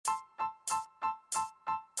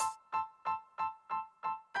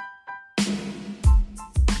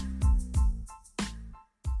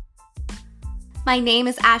My name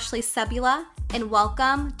is Ashley Sebula, and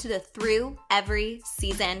welcome to the Through Every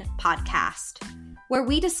Season podcast, where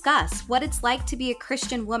we discuss what it's like to be a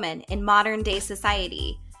Christian woman in modern day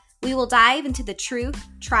society. We will dive into the truth,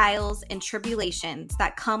 trials, and tribulations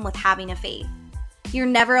that come with having a faith. You're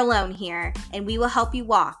never alone here, and we will help you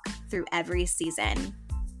walk through every season.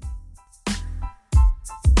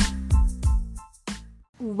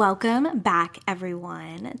 Welcome back,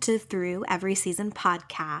 everyone, to Through Every Season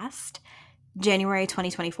podcast. January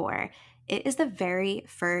 2024. It is the very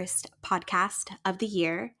first podcast of the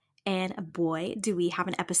year, and boy, do we have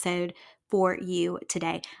an episode for you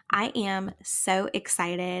today. I am so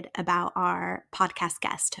excited about our podcast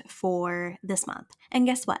guest for this month. And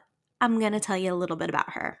guess what? I'm going to tell you a little bit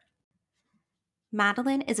about her.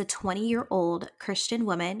 Madelyn is a 20-year-old Christian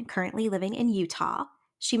woman currently living in Utah.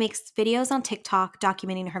 She makes videos on TikTok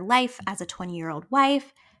documenting her life as a 20-year-old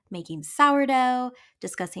wife, making sourdough,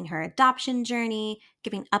 discussing her adoption journey,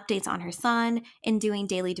 giving updates on her son, and doing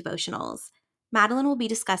daily devotionals. Madelyn will be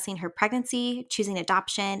discussing her pregnancy, choosing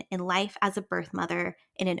adoption, and life as a birth mother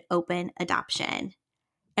in an open adoption.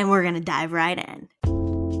 And we're going to dive right in.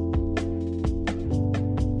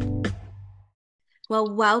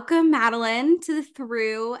 Well, welcome, Madelyn, to the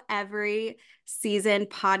Through Every Season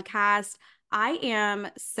podcast. I am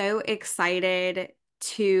so excited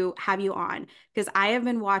to have you on because I have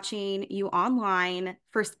been watching you online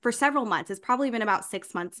for several months. It's probably been about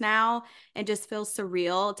 6 months now, and just feels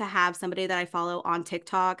surreal to have somebody that I follow on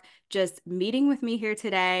TikTok just meeting with me here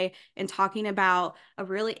today and talking about a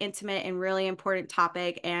really intimate and really important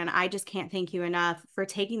topic. And I just can't thank you enough for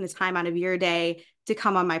taking the time out of your day to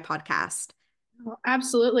come on my podcast. Well,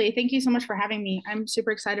 absolutely. Thank you so much for having me. I'm super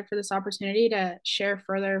excited for this opportunity to share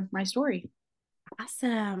further my story.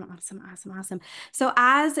 Awesome. So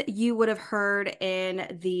as you would have heard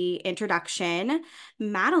in the introduction,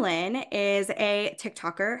 Madelyn is a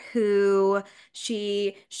TikToker who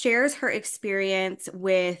she shares her experience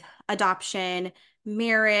with adoption,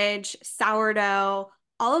 marriage, sourdough,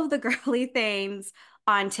 all of the girly things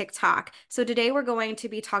on TikTok. So today we're going to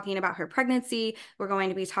be talking about her pregnancy. We're going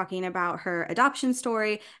to be talking about her adoption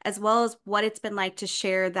story, as well as what it's been like to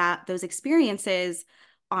share those experiences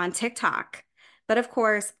on TikTok. But of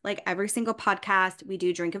course, like every single podcast, we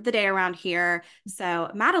do drink of the day around here.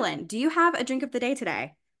 So Madelyn, do you have a drink of the day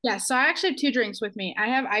today? Yeah, so I actually have two drinks with me. I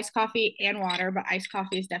have iced coffee and water, but iced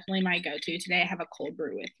coffee is definitely my go-to. Today I have a cold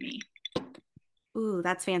brew with me. Ooh,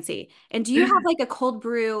 that's fancy. And do you have like a cold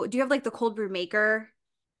brew? Do you have like the cold brew maker?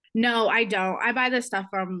 No, I don't. I buy this stuff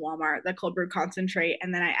from Walmart, the cold brew concentrate,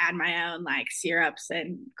 and then I add my own like syrups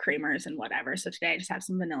and creamers and whatever. So today I just have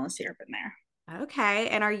some vanilla syrup in there. Okay.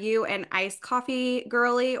 And are you an iced coffee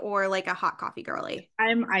girly or like a hot coffee girly?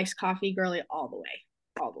 I'm iced coffee girly all the way.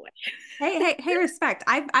 All the way. Hey, respect.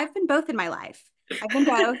 I've been both in my life. I've been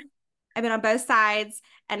both. I've been on both sides,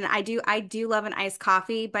 and I do love an iced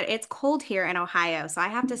coffee, but it's cold here in Ohio, so I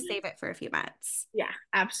have to save it for a few months. Yeah,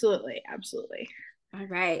 absolutely. Absolutely. All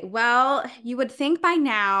right. Well, you would think by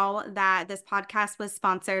now that this podcast was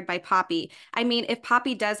sponsored by Poppy. I mean, if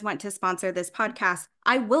Poppy does want to sponsor this podcast,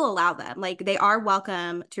 I will allow them. Like, they are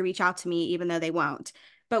welcome to reach out to me, even though they won't.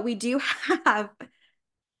 But we do have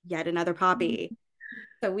yet another Poppy.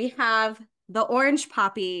 So we have the orange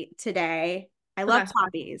Poppy today. I The love best.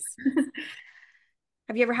 poppies.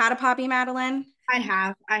 Have you ever had a Poppy, Madelyn? I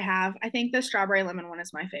have. I think the strawberry lemon one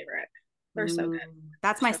is my favorite. They're so good.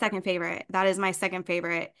 That's my So second favorite. That is my second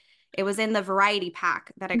favorite. It was in the variety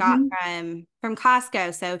pack that I got Mhm. from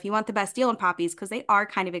Costco. So if you want the best deal on poppies, because they are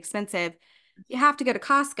kind of expensive, you have to go to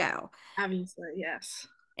Costco. Obviously, yes.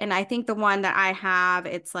 And I think the one that I have,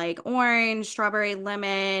 it's like orange, strawberry,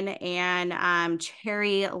 lemon, and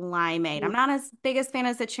cherry limeade. I'm not as big as fan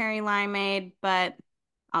as the cherry limeade, but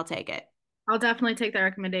I'll take it. I'll definitely take the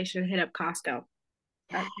recommendation and hit up Costco.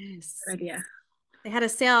 That's a Yes. good idea. They had a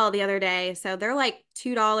sale the other day. So they're like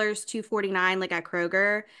 $2, $2.49 like at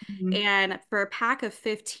Kroger. Mhm. And for a pack of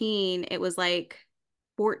 15, it was like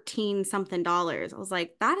 14 something dollars. I was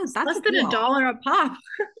like, It's that's less a than a deal, dollar a pop.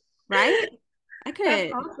 right? I That's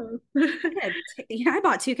could awesome. I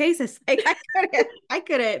bought two cases. Like I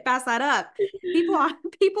couldn't pass that up.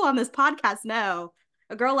 People on this podcast know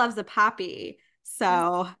a girl loves a poppy.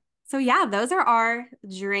 So yeah, those are our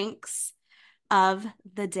drinks of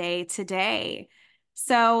the day today.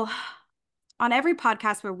 So on every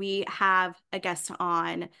podcast where we have a guest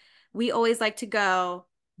on, we always like to go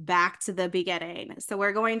back to the beginning. So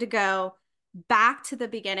we're going to go back to the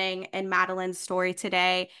beginning in Madelyn's story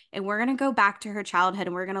today, and we're going to go back to her childhood,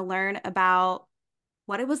 and we're going to learn about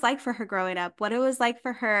what it was like for her growing up, what it was like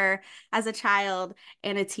for her as a child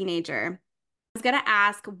and a teenager. was gonna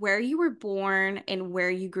ask where you were born and where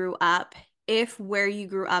you grew up, if where you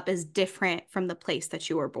grew up is different from the place that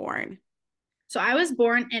you were born. So I was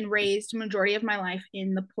born and raised majority of my life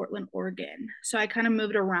in the Portland, Oregon. So I kind of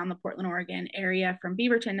moved around the Portland, Oregon area from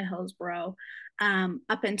Beaverton to Hillsboro,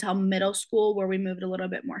 up until middle school, where we moved a little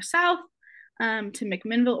bit more south, to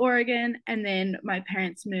McMinnville, Oregon. And then my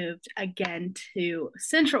parents moved again to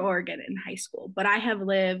Central Oregon in high school. But I have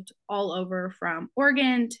lived all over from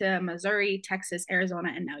Oregon to Missouri, Texas,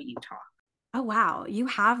 Arizona, and now Utah. Oh, wow. You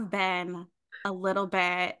have been a little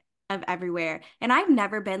bit of everywhere. And I've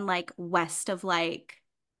never been like west of like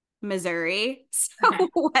Missouri. Okay.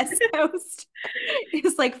 So West Coast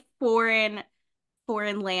is like foreign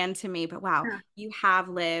land to me. But wow, Yeah. you have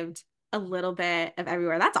lived a little bit of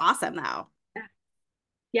everywhere. That's awesome though.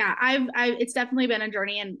 Yeah, it's definitely been a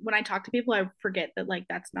journey. And when I talk to people, I forget that like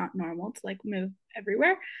that's not normal to like move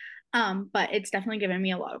everywhere. But it's definitely given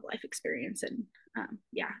me a lot of life experience. And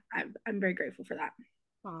yeah, I'm very grateful for that.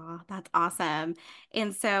 Aw, that's awesome.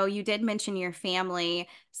 And so you did mention your family.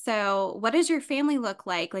 So what does your family look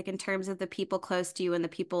like in terms of the people close to you and the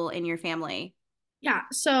people in your family? Yeah.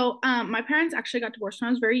 So my parents actually got divorced when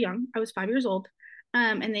I was very young. I was 5 years old.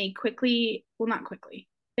 And they quickly, well, not quickly,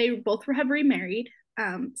 they both have remarried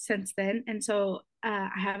since then. And so I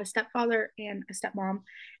have a stepfather and a stepmom,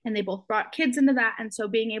 and they both brought kids into that. And so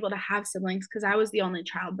being able to have siblings, because I was the only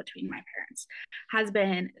child between my parents, has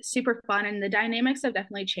been super fun. And the dynamics have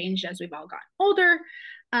definitely changed as we've all gotten older.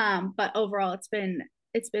 But overall, it's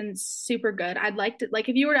been super good. I'd like to, like,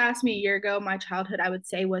 if you were to ask me a year ago, my childhood, I would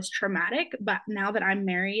say was traumatic. But now that I'm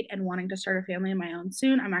married and wanting to start a family of my own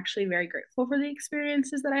soon, I'm actually very grateful for the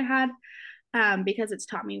experiences that I had, because it's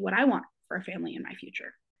taught me what I want for a family in my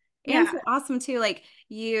future. And Yeah. so awesome too. Like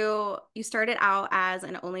you started out as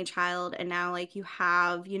an only child and now like you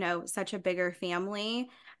have, such a bigger family.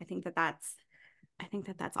 I think that that's I think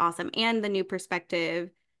that that's awesome. And the new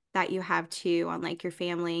perspective that you have too on like your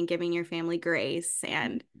family and giving your family grace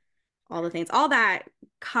and all the things. All that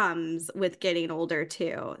comes with getting older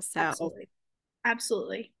too. So, Absolutely.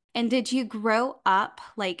 Absolutely. and did you grow up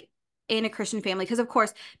like in a Christian family? Because of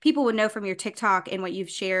course, people would know from your TikTok and what you've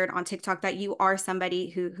shared on TikTok that you are somebody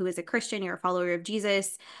who is a Christian, you're a follower of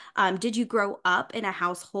Jesus. Did you grow up in a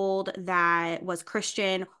household that was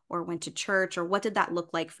Christian or went to church, or what did that look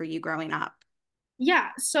like for you growing up? Yeah,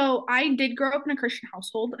 so I did grow up in a Christian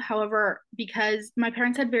household. However, because my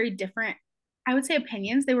parents had very different, I would say,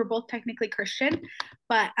 opinions, they were both technically Christian,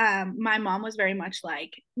 but my mom was very much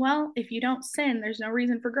like, well, if you don't sin, there's no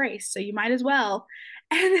reason for grace, so you might as well.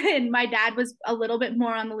 And then my dad was a little bit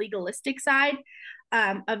more on the legalistic side,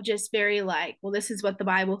 of just very like, well, this is what the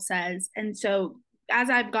Bible says. And so as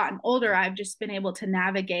I've gotten older, I've just been able to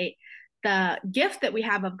navigate the gift that we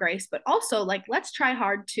have of grace, but also like, let's try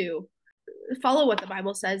hard to follow what the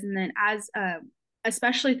Bible says. And then as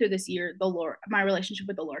especially through this year, the Lord, my relationship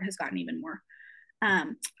with the Lord has gotten even more,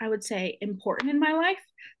 I would say, important in my life.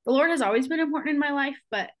 The Lord has always been important in my life,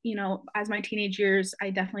 but as my teenage years,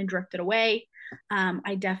 I definitely drifted away.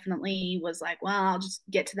 I definitely was like, well, I'll just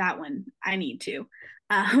get to that when I need to.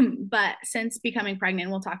 But since becoming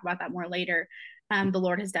pregnant, we'll talk about that more later. The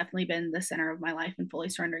Lord has definitely been the center of my life and fully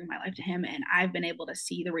surrendering my life to Him. And I've been able to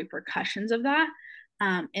see the repercussions of that,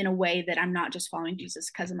 in a way that I'm not just following Jesus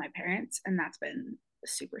because of my parents. And that's been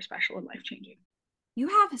super special and life changing. You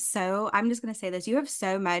have so, I'm just going to say this, you have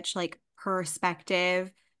so much like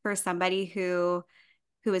perspective for somebody who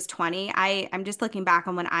is 20. I'm just looking back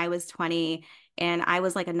on when I was 20 and I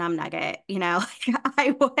was like a numb nugget, like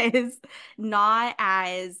I was not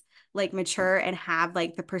as like mature and have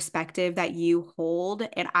like the perspective that you hold.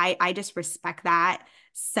 And I just respect that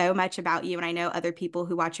so much about you. And I know other people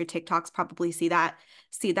who watch your TikToks probably see that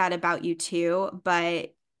about you too.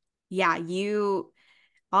 But yeah,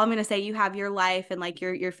 all I'm going to say, you have your life and like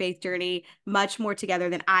your faith journey much more together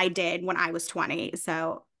than I did when I was 20.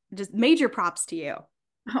 So just major props to you.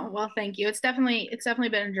 Oh, well, thank you. It's definitely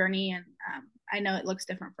been a journey, and I know it looks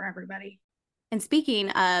different for everybody. And speaking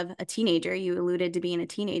of a teenager, you alluded to being a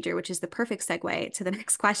teenager, which is the perfect segue to the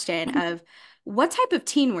next question of what type of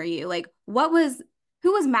teen were you? Like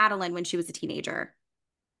who was Madelyn when she was a teenager?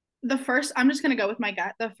 I'm just going to go with my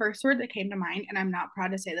gut. The first word that came to mind, and I'm not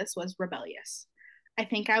proud to say this, was rebellious. I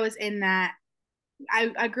think I was in that.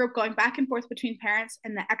 I grew up going back and forth between parents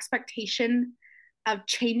and the expectation of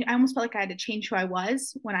change. I almost felt like I had to change who I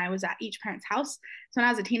was when I was at each parent's house. So when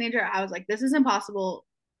I was a teenager, I was like, this is impossible.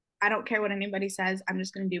 I don't care what anybody says. I'm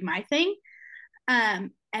just going to do my thing.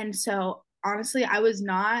 And so honestly, I was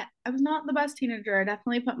not the best teenager. I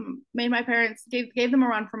definitely made my parents gave them a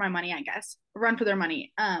run for my money, I guess, a run for their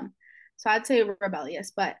money. So I'd say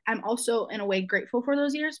rebellious, but I'm also in a way grateful for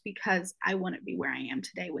those years because I wouldn't be where I am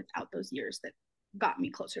today without those years that got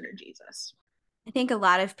me closer to Jesus. I think a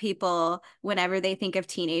lot of people, whenever they think of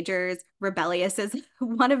teenagers, rebellious is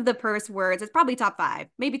one of the first words. It's probably top five,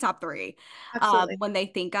 maybe top three, Absolutely. they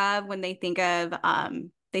think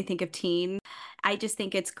of teens. I just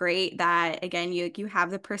think it's great that again you have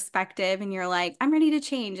the perspective and you're like, I'm ready to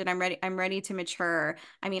change and I'm ready to mature.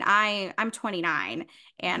 I mean, I'm 29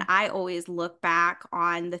 and I always look back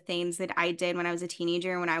on the things that I did when I was a teenager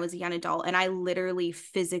and when I was a young adult, and I literally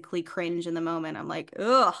physically cringe in the moment. I'm like,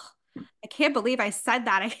 ugh. I can't believe I said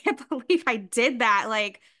that. I can't believe I did that.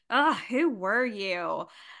 Like, oh, who were you?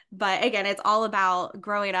 But again, it's all about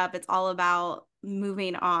growing up. It's all about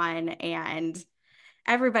moving on. And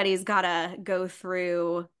everybody's got to go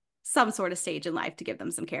through some sort of stage in life to give them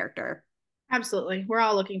some character. Absolutely. We're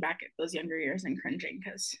all looking back at those younger years and cringing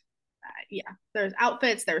because, yeah, there's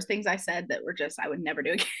outfits, there's things I said that were just, I would never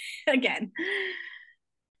do again.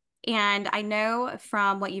 And I know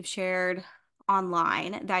from what you've shared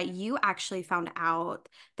online that you actually found out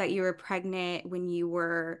that you were pregnant when you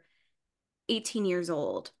were 18 years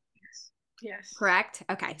old. Yes. Yes. Correct?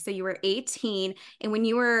 Okay. So you were 18, and when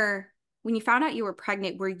you found out you were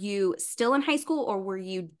pregnant, were you still in high school or were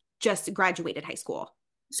you just graduated high school?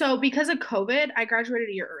 So because of COVID, I graduated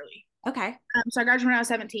a year early. Okay. So I graduated when I was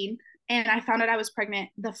 17, and I found out I was pregnant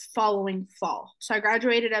the following fall. So I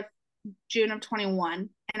graduated of June of 21,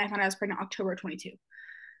 and I found out I was pregnant October 22.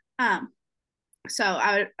 Um, so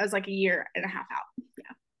I was like a year and a half out.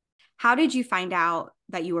 Yeah. How did you find out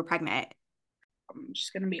that you were pregnant? I'm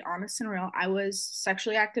just gonna be honest and real. I was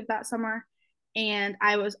sexually active that summer, and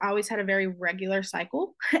I was always had a very regular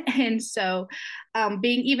cycle, and so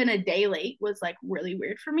being even a day late was like really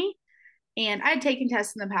weird for me. And I had taken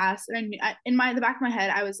tests in the past, and in the back of my head,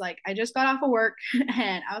 I was like, I just got off of work,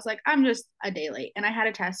 and I was like, I'm just a day late. And I had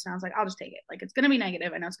a test, and I was like, I'll just take it. Like it's gonna be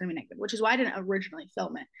negative. I know it's gonna be negative, which is why I didn't originally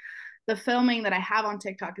film it. The filming that I have on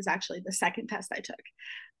TikTok is actually the second test I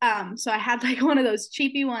took. So I had like one of those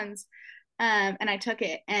cheapy ones, and I took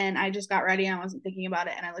it, and I just got ready and I wasn't thinking about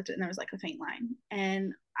it, and I looked at it and there was like a faint line,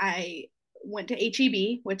 and I went to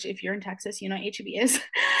HEB, which if you're in Texas, you know what HEB is,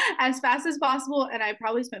 as fast as possible, and I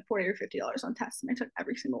probably spent $40 or $50 on tests, and I took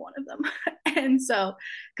every single one of them. And so,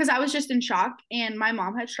 because I was just in shock, and my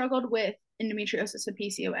mom had struggled with endometriosis and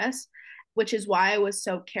PCOS, which is why I was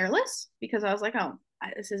so careless because I was like, oh,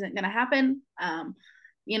 this isn't going to happen.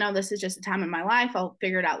 This is just a time in my life. I'll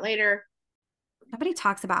figure it out later. Nobody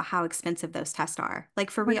talks about how expensive those tests are. Like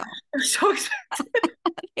for Oh my real. gosh, they're so expensive.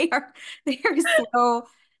 They are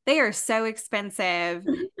they are so expensive.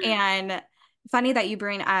 And funny that you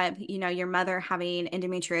bring up, your mother having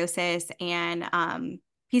endometriosis and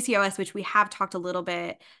PCOS, which we have talked a little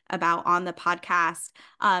bit about on the podcast.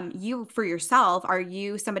 You for yourself, are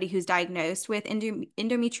you somebody who's diagnosed with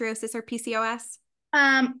endometriosis or PCOS?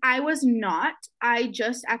 I was not. I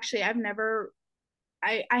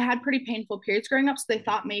had pretty painful periods growing up, so they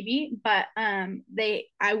thought maybe, but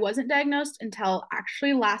I wasn't diagnosed until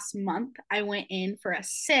actually last month. I went in for a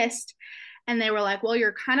cyst, and they were like, "Well,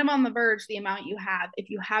 you're kind of on the verge. The amount you have, if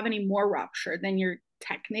you have any more rupture, then you're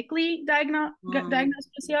technically diagnosed with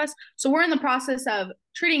PCOS." So we're in the process of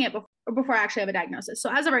treating it before I actually have a diagnosis. So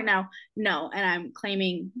as of right now, no, and I'm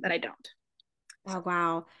claiming that I don't. Oh,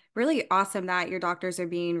 wow. Really awesome that your doctors are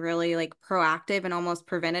being really like proactive and almost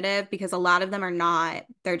preventative, because a lot of them are not,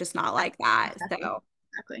 they're just not like that. Exactly. So,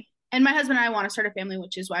 Exactly. And my husband and I want to start a family,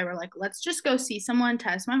 which is why we're like, let's just go see someone,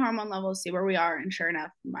 test my hormone levels, see where we are. And sure enough,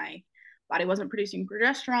 my body wasn't producing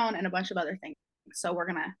progesterone and a bunch of other things. So we're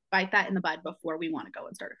gonna bite that in the bud before we want to go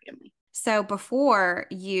and start a family. so before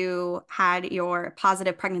you had your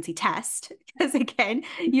positive pregnancy test, because again,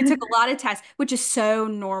 you took a lot of tests, which is so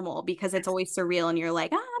normal because it's always surreal and you're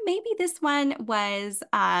like, maybe this one was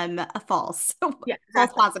a false, Yeah, false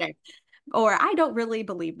exactly. positive. Or I don't really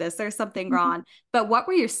believe this. There's something wrong. But what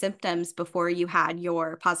were your symptoms before you had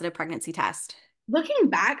your positive pregnancy test? Looking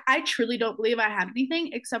back, I truly don't believe I had anything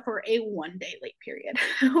except for a 1 day late period,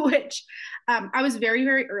 which I was very,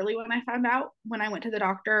 very early when I found out. When I went to the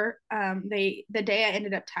doctor, the day I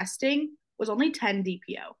ended up testing was only 10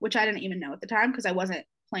 DPO, which I didn't even know at the time because I wasn't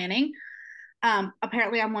planning.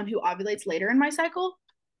 Apparently, I'm one who ovulates later in my cycle.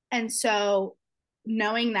 And so,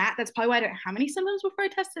 knowing that, that's probably why I didn't have any symptoms before I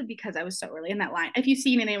tested because I was so early in that line. If you've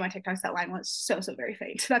seen any of my TikToks, that line was so, so very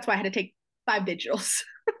faint. That's why I had to take 5 digitals.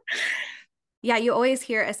 Yeah, you always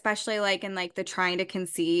hear, especially like in like the trying to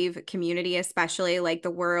conceive community, especially like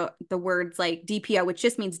the words like DPO, which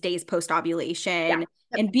just means days post Yeah. ovulation, Yep.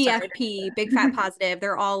 and Sorry. BFP, big fat positive.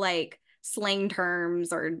 They're all like slang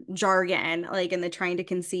terms or jargon, like in the trying to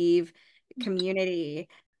conceive community.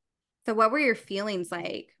 So, what were your feelings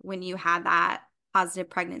like when you had that positive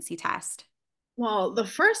pregnancy test? Well, the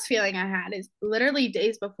first feeling I had is literally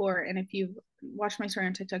days before, and if you've watched my story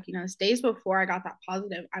on TikTok, you know this. Days before I got that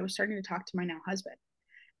positive, I was starting to talk to my now husband.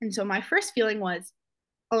 And so my first feeling was,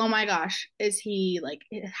 oh my gosh, is he like,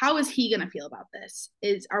 how is he going to feel about this?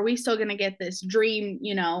 Are we still going to get this dream,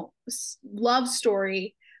 love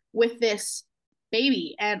story with this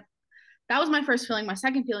baby? And that was my first feeling. My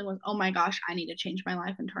second feeling was, oh my gosh, I need to change my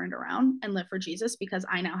life and turn it around and live for Jesus because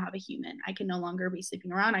I now have a human. I can no longer be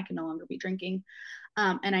sleeping around. I can no longer be drinking.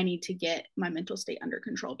 And I need to get my mental state under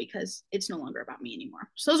control because it's no longer about me anymore.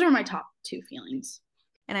 So those were my top two feelings.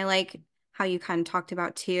 And I like how you kind of talked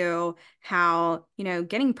about too, how,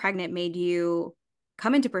 getting pregnant made you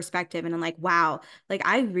come into perspective. And I'm like, wow, like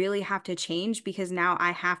I really have to change because now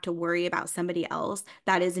I have to worry about somebody else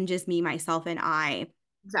that isn't just me, myself, and I.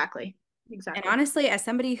 Exactly. And Exactly. honestly, as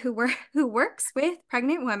somebody who works with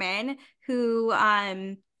pregnant women who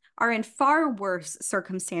are in far worse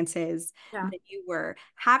circumstances Yeah. than you were,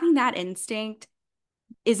 having that instinct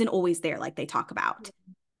isn't always there like they talk about.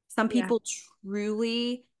 Some Yeah. people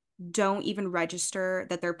truly don't even register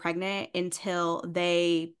that they're pregnant until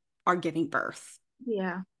they are giving birth.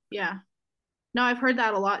 Yeah. Yeah. No, I've heard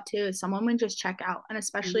that a lot too. Some women just check out, and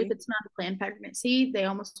especially if Mhm. it's not a planned pregnancy, they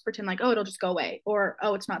almost pretend like, oh, it'll just go away, or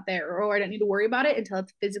oh, it's not there, or oh, I don't need to worry about it until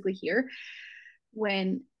it's physically here.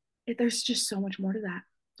 When there's just so much more to that.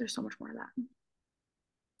 There's so much more to that.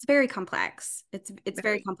 It's very complex. It's very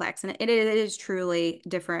Very. complex, and it is truly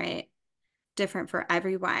different for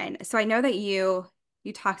everyone. So I know that you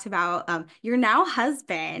talked about your now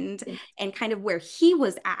husband and kind of where he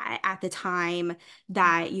was at the time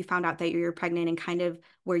that you found out that you were pregnant and kind of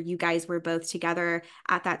where you guys were both together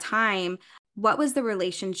at that time. What was the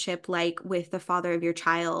relationship like with the father of your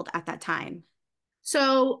child at that time?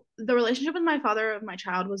 So the relationship with my father of my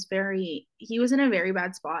child was he was in a very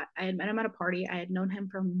bad spot. I had met him at a party. I had known him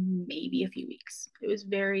for maybe a few weeks. It was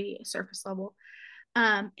very surface level.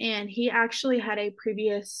 And he actually had a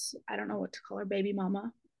previous, I don't know what to call her, baby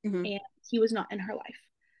mama, Mhm. and he was not in her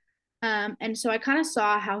life. And so I kind of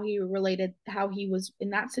saw how he was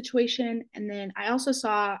in that situation. And then I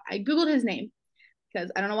Googled his name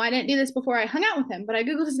because I don't know why I didn't do this before I hung out with him, but I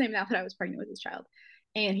Googled his name now that I was pregnant with his child.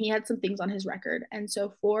 And he had some things on his record. And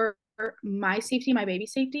so for my safety, my baby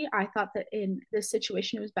safety, I thought that in this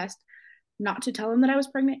situation, it was best not to tell him that I was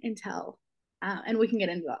pregnant and we can get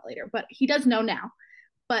into that later, but he does know now.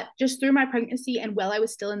 But just through my pregnancy and while I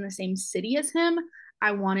was still in the same city as him,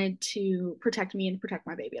 I wanted to protect me and protect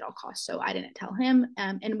my baby at all costs. So I didn't tell him.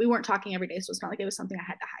 And we weren't talking every day. So it's not like it was something I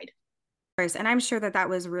had to hide. Course. And I'm sure that that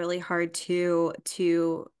was really hard to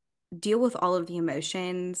deal with all of the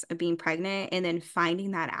emotions of being pregnant and then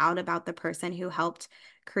finding that out about the person who helped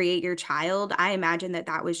create your child. I imagine that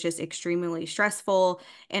that was just extremely stressful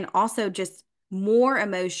and also just more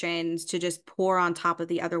emotions to just pour on top of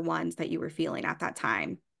the other ones that you were feeling at that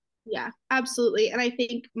time. Yeah, absolutely. And I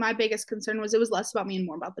think my biggest concern was it was less about me and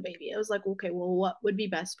more about the baby. It was like, okay, well, what would be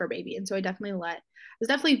best for baby? And so I was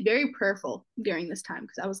definitely very prayerful during this time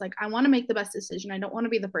because I was like, I want to make the best decision. I don't want to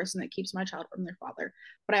be the person that keeps my child from their father,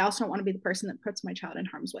 but I also don't want to be the person that puts my child in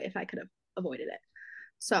harm's way if I could have avoided it.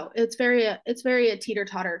 So it's very a teeter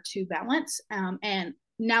totter to balance. And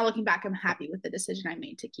now looking back, I'm happy with the decision I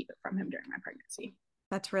made to keep it from him during my pregnancy.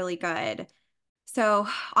 That's really good. So,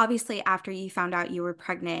 obviously, after you found out you were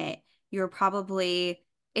pregnant, you were probably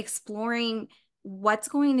exploring what's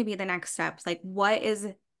going to be the next steps. Like, what is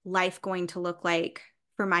life going to look like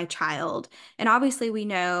for my child? And obviously, we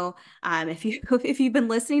know if you if you've been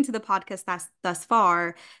listening to the podcast thus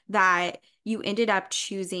far that you ended up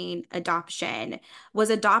choosing adoption. Was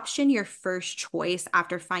adoption your first choice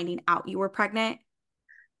after finding out you were pregnant?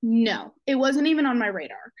 No, it wasn't even on my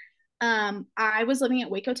radar. I was living at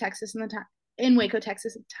in Waco,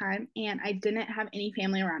 Texas at the time, and I didn't have any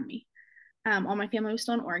family around me. All my family was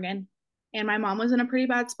still in Oregon, and my mom was in a pretty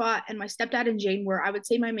bad spot, and my stepdad and Jane were, I would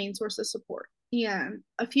say, my main source of support. And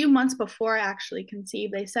a few months before I actually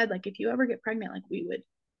conceived, they said, like, if you ever get pregnant, like we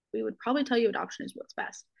would probably tell you adoption is what's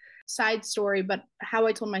best. Side story, but how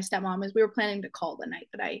I told my stepmom is we were planning to call the night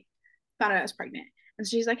that I found out I was pregnant. And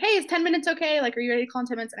so she's like, hey, is 10 minutes okay? Like, are you ready to call in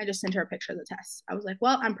 10 minutes? And I just sent her a picture of the test. I was like,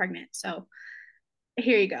 well, I'm pregnant. So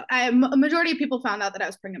here you go. A majority of people found out that I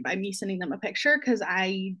was pregnant by me sending them a picture because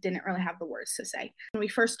I didn't really have the words to say. When we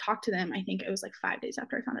first talked to them, I think it was like 5 days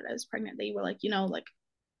after I found out I was pregnant, they were like, like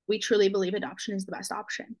we truly believe adoption is the best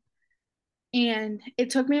option. And it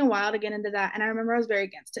took me a while to get into that. And I remember I was very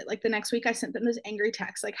against it. Like the next week, I sent them this angry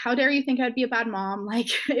text, like, how dare you think I'd be a bad mom? Like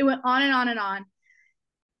it went on and on and on.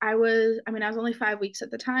 I was only 5 weeks at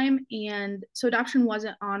the time. And so adoption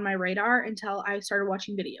wasn't on my radar until I started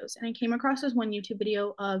watching videos. And I came across this one YouTube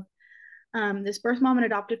video of this birth mom and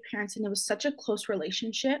adoptive parents, and it was such a close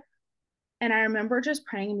relationship. And I remember just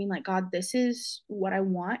praying and being like, God, this is what I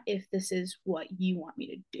want if this is what you want me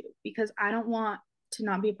to do. Because I don't want to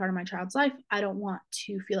not be a part of my child's life. I don't want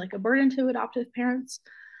to feel like a burden to adoptive parents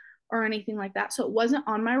or anything like that. So it wasn't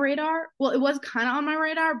on my radar. Well, it was kind of on my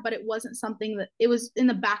radar, but it wasn't something that it was in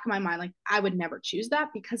the back of my mind. Like I would never choose that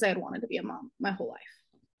because I had wanted to be a mom my whole life.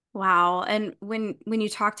 Wow. And when you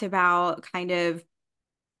talked about kind of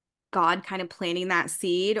God kind of planting that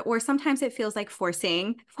seed, or sometimes it feels like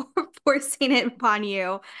forcing it upon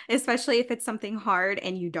you, especially if it's something hard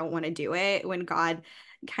and you don't want to do it, when God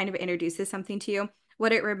kind of introduces something to you.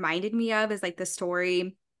 What it reminded me of is like the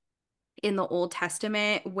story in the Old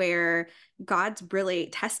Testament where God's really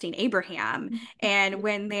testing Abraham. And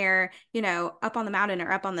when they're, up on the mountain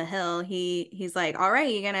or up on the hill, he's like, "All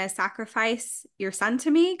right, you're gonna sacrifice your son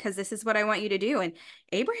to me because this is what I want you to do." And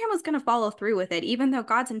Abraham was gonna follow through with it, even though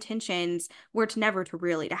God's intentions were to never to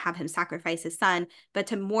really to have him sacrifice his son, but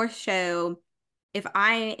to more show, if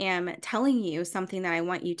I am telling you something that I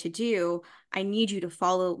want you to do, I need you to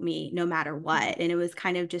follow me no matter what. And it was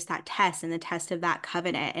kind of just that test and the test of that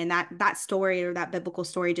covenant. And that story, or that biblical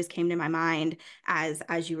story, just came to my mind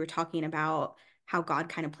as you were talking about how God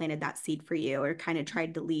kind of planted that seed for you, or kind of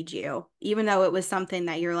tried to lead you, even though it was something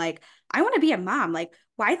that you're like, I want to be a mom. Like,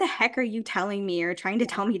 why the heck are you telling me or trying to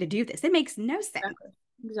tell me to do this? It makes no sense. Exactly.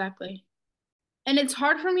 Exactly. And it's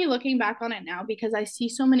hard for me looking back on it now because I see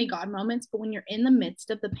so many God moments, but when you're in the midst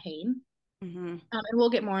of the pain, Mm-hmm. and we'll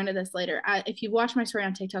get more into this later. If you watch my story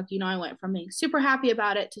on TikTok, I went from being super happy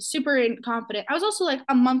about it to super confident. I was also like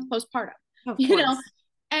a month postpartum, Of you know, course.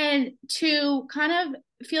 and to kind of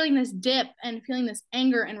feeling this dip and feeling this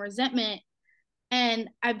anger and resentment. And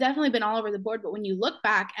I've definitely been all over the board. But when you look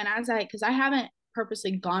back, and because I haven't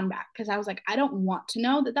purposely gone back, because I was like, I don't want to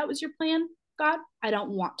know that that was your plan, God. I don't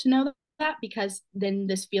want to know that because then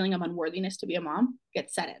this feeling of unworthiness to be a mom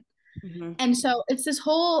gets set in. Mm-hmm. And so it's this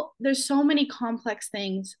whole, there's so many complex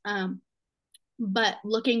things. But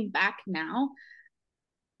looking back now,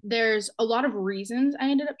 there's a lot of reasons I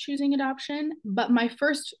ended up choosing adoption. But my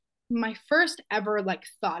first ever like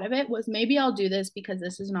thought of it was, maybe I'll do this because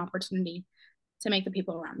this is an opportunity to make the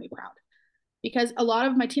people around me proud. Because a lot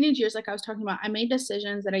of my teenage years, like I was talking about, I made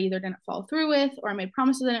decisions that I either didn't follow through with, or I made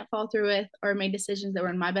promises I didn't follow through with, or I made decisions that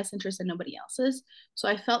were in my best interest and nobody else's. So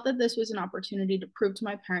I felt that this was an opportunity to prove to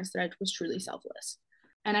my parents that I was truly selfless.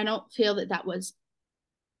 And I don't feel that that was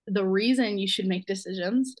the reason you should make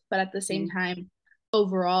decisions, but at the same time,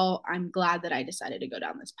 overall, I'm glad that I decided to go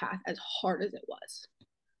down this path, as hard as it was.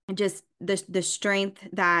 Just the strength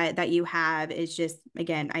that you have is just,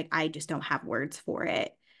 again, I just don't have words for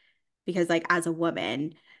it, because like as a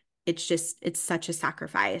woman, it's such a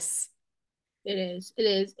sacrifice. It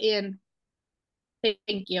is. And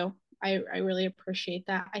thank you. I really appreciate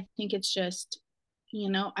that. I think it's just,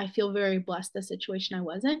 I feel very blessed the situation I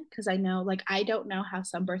wasn't, because I know, like, I don't know how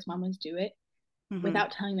some birth mamas do it Hmm.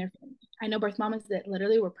 without telling their family. I know birth mamas that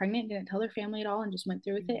literally were pregnant, didn't tell their family at all, and just went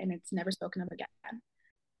through with it, and it's never spoken of again.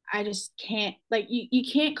 I just can't, like, you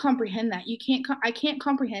can't comprehend that. I can't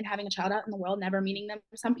comprehend having a child out in the world, never meeting them.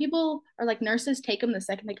 Some people are like, nurses take them the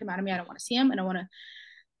second they come out of me. I don't want to see them, and I want to.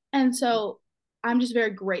 And so I'm just very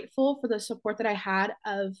grateful for the support that I had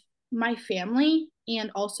of my family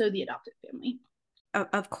and also the adopted family.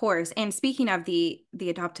 Of course. And speaking of the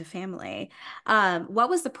adoptive family, what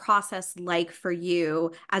was the process like for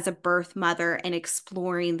you as a birth mother and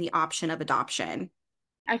exploring the option of adoption?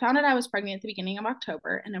 I found out I was pregnant at the beginning of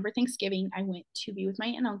October, and over Thanksgiving, I went to be with my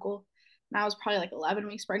aunt and uncle. And I was probably like 11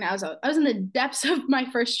 weeks pregnant. I was in the depths of my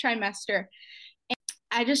first trimester.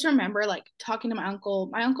 I just remember like talking to my uncle.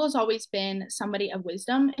 My uncle's always been somebody of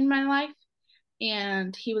wisdom in my life.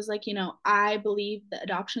 And he was like, I believe that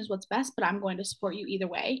adoption is what's best, but I'm going to support you either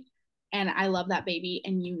way. And I love that baby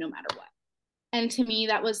and you no matter what. And to me,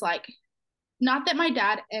 that was like, not that my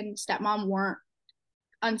dad and stepmom weren't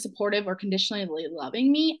unsupportive or conditionally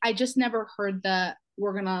loving me. I just never heard the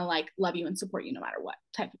we're gonna like love you and support you no matter what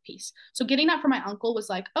type of piece. So getting that from my uncle was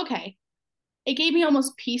like, okay, it gave me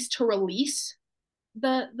almost peace to release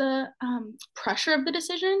the pressure of the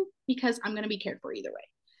decision, because I'm gonna be cared for either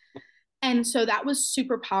way. And so that was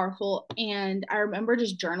super powerful. And I remember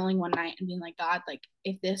just journaling one night and being like, God, like,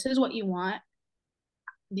 if this is what you want,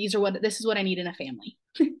 this is what I need in a family.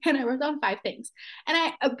 And I wrote down 5 things.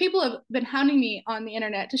 And people have been hounding me on the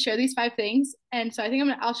internet to share these 5 things. And so I think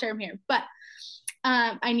I'll share them here. But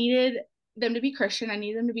I needed them to be Christian. I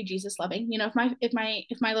needed them to be Jesus loving. If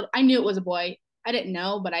my little, I knew it was a boy I didn't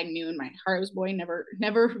know, but I knew in my heart it was boy.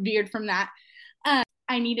 Never veered from that.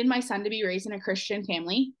 I needed my son to be raised in a Christian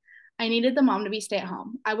family. I needed the mom to be stay at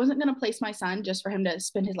home. I wasn't going to place my son just for him to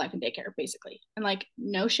spend his life in daycare, basically. And like,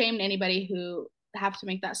 no shame to anybody who have to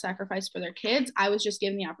make that sacrifice for their kids. I was just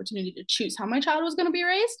given the opportunity to choose how my child was going to be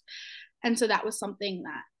raised. And so that was something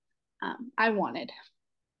that I wanted.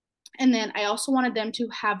 And then I also wanted them to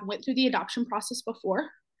have went through the adoption process before,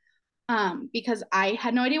 because I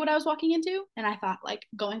had no idea what I was walking into. And I thought like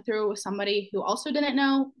going through with somebody who also didn't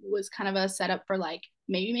know was kind of a setup for like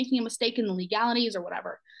maybe making a mistake in the legalities or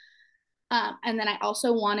whatever. And then I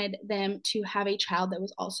also wanted them to have a child that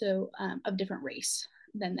was also of different race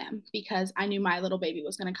than them, because I knew my little baby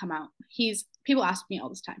was going to come out. People ask me all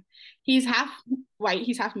this time. He's half white,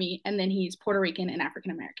 he's half me, and then he's Puerto Rican and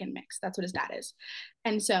African American mix. That's what his dad is.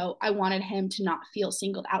 And so I wanted him to not feel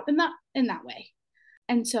singled out in that way.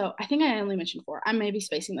 And so I think I only mentioned four. I may be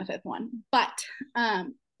spacing the fifth one. But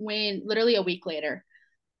when literally a week later,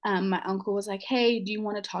 my uncle was like, hey, do you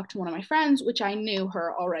want to talk to one of my friends? Which I knew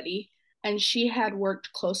her already. And she had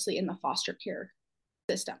worked closely in the foster care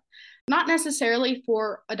system, not necessarily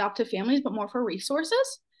for adoptive families, but more for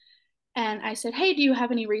resources. And I said, hey, do you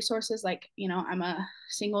have any resources? Like, I'm a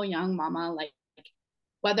single young mama, like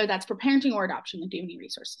whether that's for parenting or adoption, like, do you have any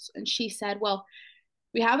resources? And she said, well,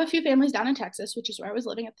 we have a few families down in Texas, which is where I was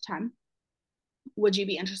living at the time. Would you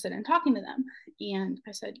be interested in talking to them? And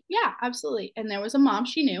I said, yeah, absolutely. And there was a mom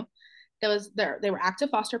she knew that was there. They were active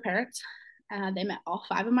foster parents. They met all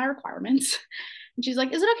 5 of my requirements. And she's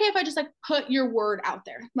like, is it okay if I just like put your word out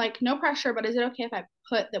there? Like, no pressure, but is it okay if I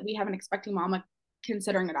put that we have an expecting mama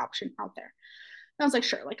considering adoption out there? And I was like,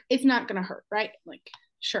 sure, like it's not gonna hurt, right? Like,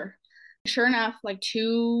 sure. Sure enough, like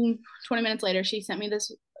 20 minutes later, she sent me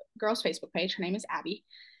this girl's Facebook page. Her name is Abby.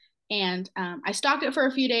 And I stalked it for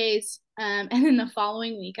a few days. And then the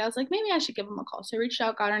following week, I was like, maybe I should give them a call. So I reached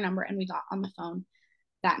out, got her number, and we got on the phone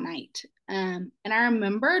that night. And I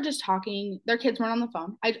remember just talking. Their kids weren't on the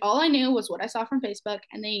phone. All I knew was what I saw from Facebook,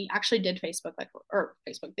 and they actually did Facebook, or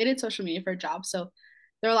Facebook. They did social media for a job, so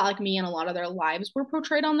they're a lot like me, and a lot of their lives were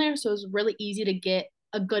portrayed on there. So it was really easy to get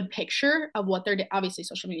a good picture of what they're. Obviously,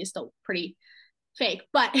 social media is still pretty fake,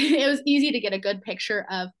 but it was easy to get a good picture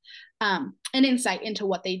of an insight into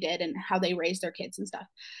what they did and how they raised their kids and stuff.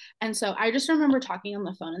 And so I just remember talking on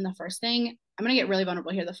the phone, and the first thing, I'm going to get really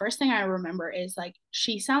vulnerable here. The first thing I remember is like,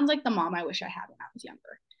 she sounds like the mom I wish I had when I was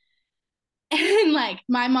younger. And like,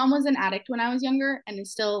 my mom was an addict when I was younger and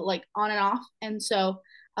is still like on and off. And so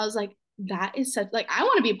I was like, that is such, like, I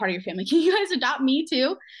want to be a part of your family. Can you guys adopt me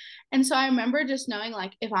too? And so I remember just knowing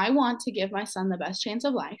like, if I want to give my son the best chance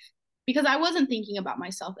of life, because I wasn't thinking about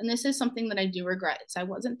myself. And this is something that I do regret. Is I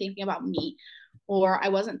wasn't thinking about me, or I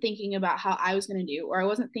wasn't thinking about how I was going to do, or I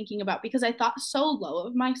wasn't thinking about, because I thought so low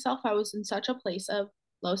of myself. I was in such a place of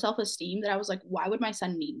low self-esteem that I was like, why would my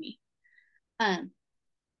son need me? Um,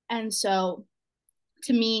 and so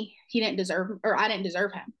to me, he didn't deserve, or I didn't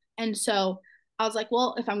deserve him. And so I was like,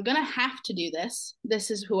 well, if I'm going to have to do this, this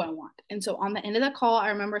is who I want. And so on the end of the call, I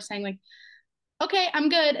remember saying like, okay, I'm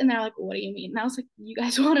good. And they're like, what do you mean? And I was like, you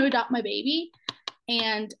guys want to adopt my baby?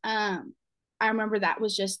 And I remember that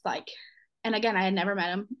was just like, and again, I had never met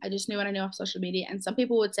him. I just knew what I knew off social media. And some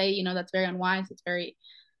people would say, that's very unwise. It's very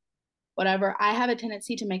whatever. I have a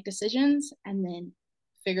tendency to make decisions and then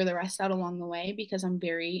figure the rest out along the way, because I'm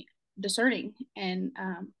very discerning. And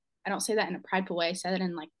I don't say that in a prideful way. I say that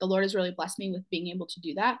in like, the Lord has really blessed me with being able to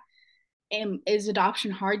do that. And is adoption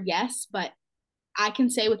hard? Yes, but I can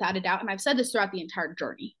say without a doubt, and I've said this throughout the entire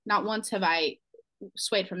journey, not once have I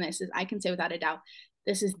swayed from this, is I can say without a doubt,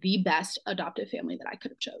 this is the best adoptive family that I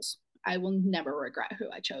could have chose. I will never regret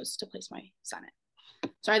who I chose to place my son in.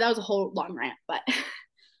 Sorry, that was a whole long rant, but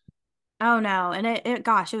Oh no. And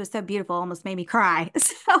gosh, it was so beautiful, almost made me cry.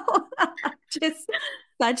 So just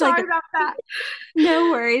such like sorry about that.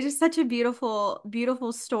 no worries, just such a beautiful,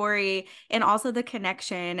 beautiful story. And also the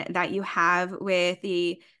connection that you have with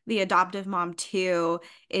the adoptive mom too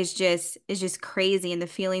is just crazy. And the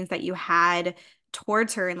feelings that you had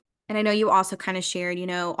towards her. And I know you also kind of shared,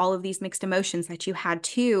 all of these mixed emotions that you had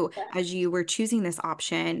too as you were choosing this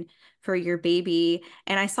option for your baby.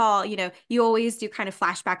 And I saw, you always do kind of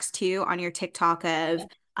flashbacks too on your TikTok of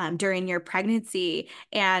during your pregnancy,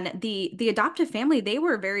 and the adoptive family, they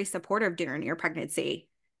were very supportive during your pregnancy.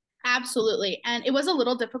 Absolutely. And it was a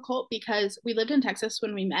little difficult because we lived in Texas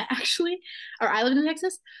when we met, actually, or I lived in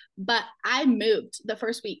Texas, but I moved the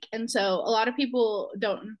first week. And so a lot of people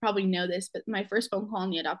don't probably know this, but my first phone call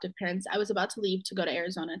on the adoptive parents, I was about to leave to go to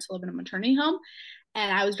Arizona to live in a maternity home.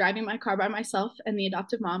 And I was driving my car by myself, and the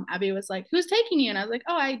adoptive mom, Abby, was like, "Who's taking you?" And I was like,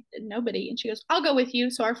 "Oh, nobody." And she goes, "I'll go with you."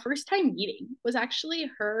 So our first time meeting was actually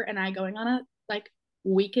her and I going on a like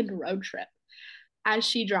weekend road trip as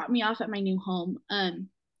she dropped me off at my new home.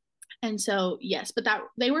 And so, yes, but that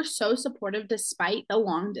they were so supportive despite the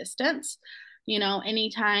long distance. You know,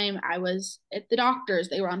 anytime I was at the doctor's,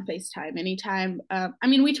 they were on FaceTime. Anytime, I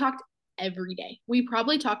mean, we talked every day. We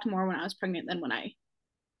probably talked more when I was pregnant than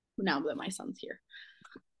now that my son's here.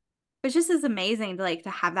 It's just as amazing to like to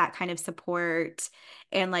have that kind of support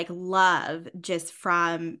and like love just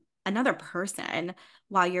from another person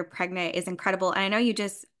while you're pregnant is incredible. And I know you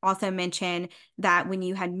just also mentioned that when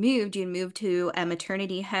you moved to a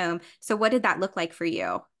maternity home. So what did that look like for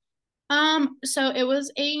you? So it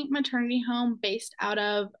was a maternity home based out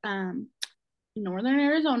of northern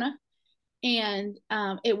Arizona. And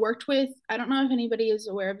it worked with, I don't know if anybody is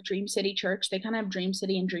aware of Dream City Church. They kind of have Dream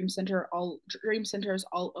City and Dream Centers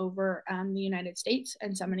all over the United States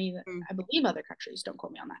and so many, Mm. I believe, other countries. Don't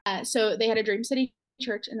quote me on that. So they had a Dream City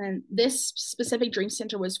Church, and then this specific Dream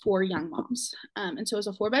Center was for young moms. And so it was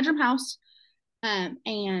a 4-bedroom house. And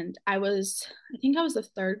I think I was the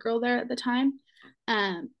third girl there at the time.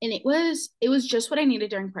 And it was just what I needed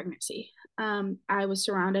during pregnancy. I was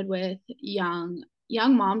surrounded with young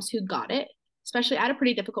moms who got it, especially I had a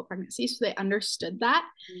pretty difficult pregnancy, so they understood that.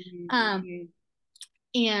 Um, Mhm.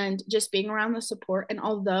 and just being around the support. And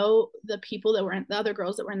although the other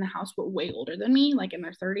girls that were in the house were way older than me, like in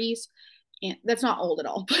their 30s, and that's not old at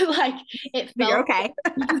all, but like it But you're felt okay.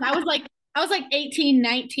 because I was like 18,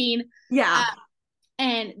 19, Yeah.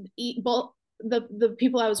 and both the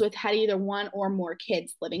people I was with had either one or more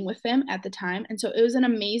kids living with them at the time, and so it was an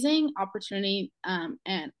amazing opportunity.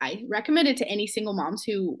 And I recommend it to any single moms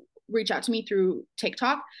who reach out to me through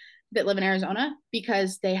TikTok that live in Arizona,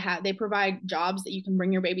 because they provide jobs that you can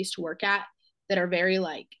bring your babies to work at that are very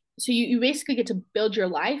like, so you basically get to build your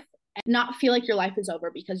life and not feel like your life is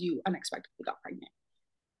over because you unexpectedly got pregnant.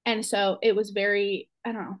 And so it was very,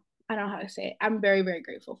 I don't know how to say it. I'm very, very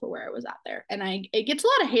grateful for where I was at there. And it gets a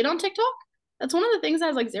lot of hate on TikTok. That's one of the things that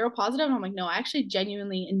was like zero positive. And I'm like, no, I actually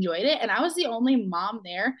genuinely enjoyed it. And I was the only mom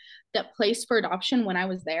there that placed for adoption when I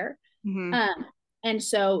was there. Hmm. Um, and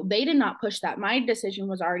so they did not push that. My decision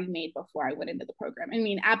was already made before I went into the program. I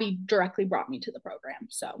mean, Abby directly brought me to the program.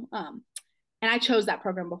 So, and I chose that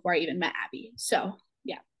program before I even met Abby. So,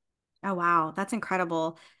 yeah. Oh wow, that's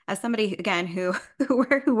incredible. As somebody again who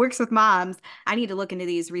who works with moms, I need to look into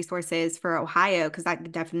these resources for Ohio because that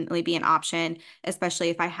could definitely be an option, especially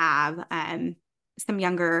if I have some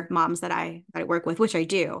younger moms that I work with, which I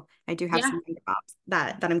do. I do have Yeah. some younger moms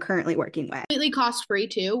that I'm currently working with. Completely cost free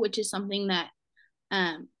too, which is something that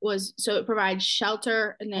was, so it provides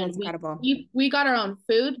shelter, and Oh, then that's we incredible. we we got our own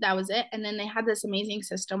food. That was it. And then they had this amazing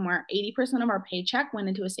system where 80% of our paycheck went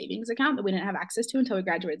into a savings account that we didn't have access to until we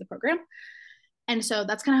graduated the program. And so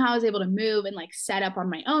that's kind of how I was able to move and like set up on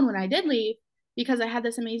my own when I did leave, because I had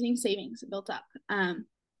this amazing savings built up.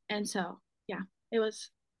 And so yeah, it was.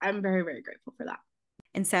 I'm very, very grateful for that.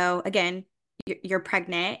 And so again, you're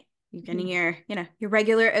pregnant, you're getting Mhm. your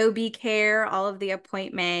regular OB care, all of the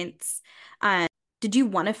appointments. Um, did you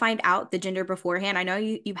want to find out the gender beforehand? I know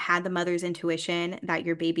you had the mother's intuition that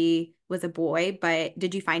your baby was a boy, but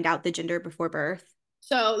did you find out the gender before birth?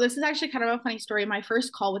 So this is actually kind of a funny story. My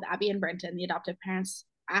first call with Abby and Brenton, the adoptive parents,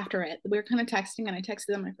 after it, we were kind of texting, and I texted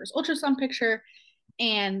them my first ultrasound picture,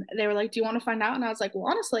 and they were like, "Do you want to find out?" And I was like, "Well,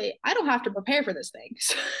 honestly, I don't have to prepare for this thing."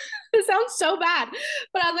 It sounds so bad,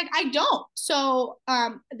 but I was like, "I don't." So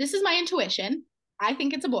this is my intuition. I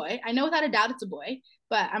think it's a boy. I know without a doubt it's a boy,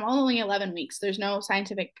 but I'm only 11 weeks. There's no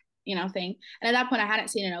scientific, thing. And at that point, I hadn't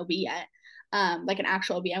seen an OB yet, like an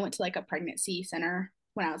actual OB. I went to like a pregnancy center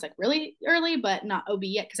when I was like really early, but not OB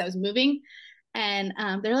yet because I was moving. And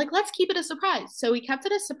they're like, "Let's keep it a surprise." So we kept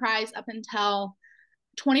it a surprise up until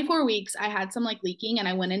 24 weeks. I had some like leaking, and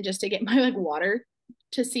I went in just to get my like water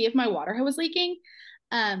to see if my water was leaking.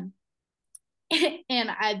 Um, and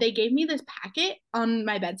they gave me this packet on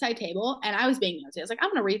my bedside table, and I was being nosy. I was like, I'm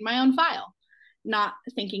going to read my own file, not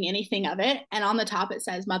thinking anything of it. And on the top, it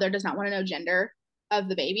says, "Mother does not want to know gender of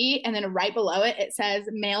the baby." And then right below it, it says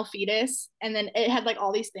 "male fetus." And then it had like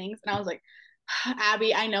all these things. And I was like,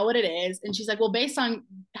 "Abby, I know what it is." And she's like, "Well, based on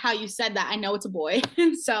how you said that, I know it's a boy."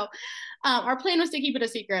 And so our plan was to keep it a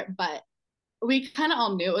secret, but we kind of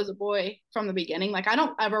all knew it was a boy from the beginning. Like, I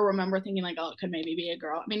don't ever remember thinking like, oh, it could maybe be a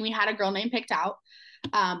girl. I mean, we had a girl name picked out.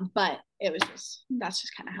 But that's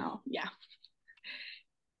just kind of how, yeah.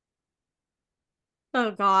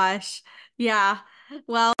 Oh gosh. Yeah.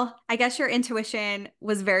 Well, I guess your intuition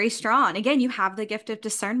was very strong. Again, you have the gift of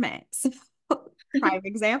discernment. So, prime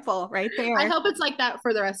example right I there. hope it's like that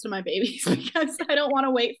for the rest of my babies because I don't want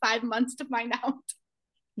to wait 5 months to find out.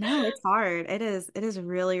 No, it's hard. It is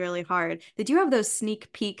really, really hard. They do have those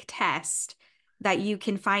sneak peek tests that you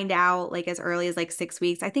can find out like as early as like 6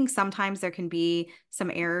 weeks. I think sometimes there can be some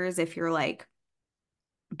errors if you're like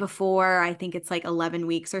before, I think it's like 11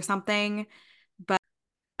 weeks or something. But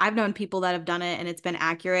I've known people that have done it and it's been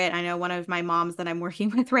accurate. I know one of my moms that I'm working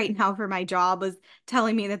with right now for my job was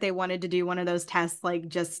telling me that they wanted to do one of those tests like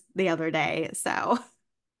just the other day. So,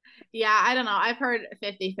 Yeah, I don't know. I've heard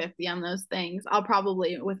 50-50 on those things. I'll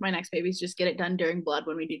probably, with my next babies, just get it done during blood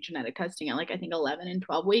when we do genetic testing at like, I think 11 and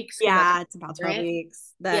 12 weeks because that's yeah, it's about 12 accurate.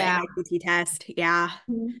 weeks. The Yeah. NIPT test. Yeah.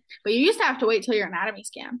 Mhm. But you used to have to wait till your anatomy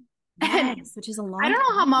scan. And Yes, which is a I long don't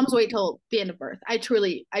know how time. moms wait till the end of birth. I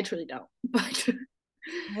truly don't. But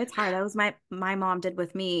It's hard. That was my mom did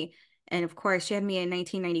with me. And of course, she had me in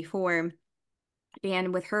 1994.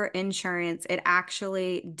 And with her insurance, it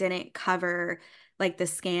actually didn't cover like the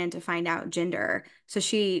scan to find out gender. So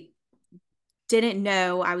she didn't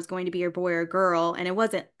know I was going to be a boy or a girl. And it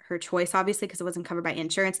wasn't her choice, obviously, because it wasn't covered by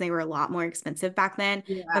insurance and they were a lot more expensive back then.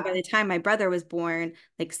 But by yeah, the time my brother was born,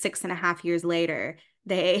 like 6.5 years later,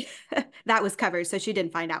 they that was covered. So she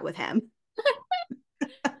didn't find out with him.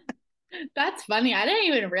 that's funny. I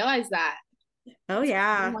didn't even realize that. Oh It's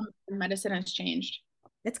yeah. how medicine has changed.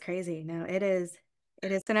 It's crazy. No, it is.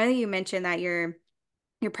 It is. So now that you mentioned that your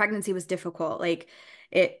pregnancy was difficult, like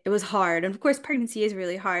it was hard. And of course, pregnancy is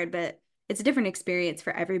really hard, but it's a different experience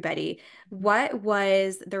for everybody. What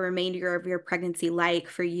was the remainder of your pregnancy like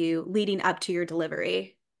for you leading up to your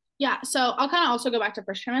delivery? Yeah, so I'll kind of also go back to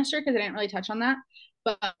first trimester because I didn't really touch on that.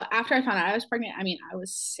 But after I found out I was pregnant, I mean, I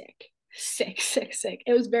was sick, sick, sick, sick.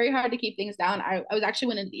 It was very hard to keep things down. I was actually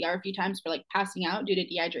went into the ER a few times for like passing out due to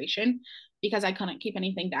dehydration because I couldn't keep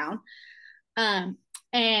anything down. Um,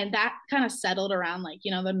 and that kind of settled around like,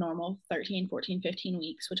 the normal 13, 14, 15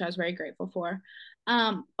 weeks, which I was very grateful for.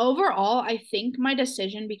 Overall, I think my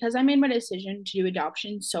decision, because I made my decision to do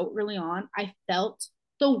adoption so early on, I felt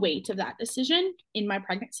the weight of that decision in my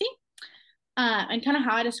pregnancy. And kind of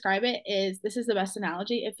how I describe it is this is the best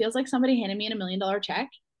analogy. It feels like somebody handed me a $1 million check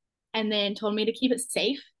and then told me to keep it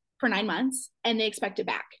safe for 9 months and they expect it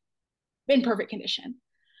back in perfect condition.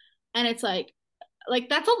 And it's like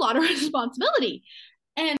that's a lot of responsibility.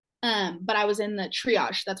 And but I was in the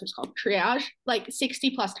triage, that's what it's called, triage, like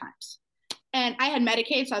 60 plus times. And I had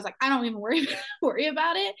Medicaid, so I was like, I don't even worry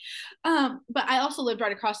about it. But I also lived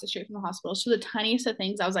right across the street from the hospital. So the tiniest of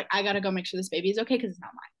things, I was like, I gotta go make sure this baby is okay because it's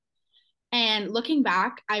not mine. And looking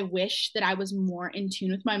back, I wish that I was more in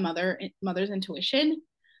tune with my mother's intuition.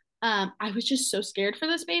 I was just so scared for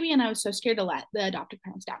this baby, and I was so scared to let the adoptive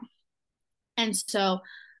parents down. And so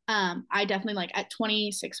I definitely like at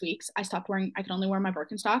 26 weeks, I stopped wearing, I could only wear my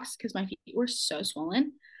Birkenstocks because my feet were so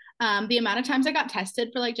swollen. The amount of times I got tested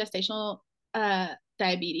for like gestational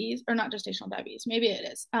diabetes, or not gestational diabetes, maybe it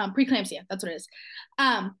is, preeclampsia, that's what it is,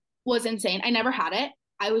 was insane. I never had it.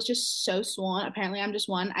 I was just so swollen. Apparently, I'm just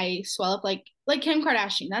one. I swell up like Kim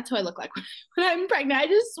Kardashian. That's who I look like when I'm pregnant. I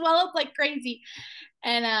just swell up like crazy.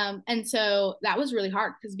 And so that was really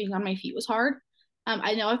hard because being on my feet was hard.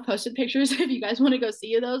 I know I've posted pictures if you guys want to go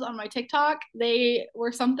see those on my TikTok. They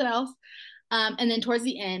were something else. And then towards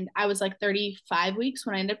the end, I was like 35 weeks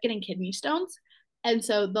when I ended up getting kidney stones. And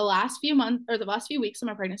so the last few months or the last few weeks of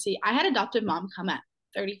my pregnancy, I had adoptive mom come at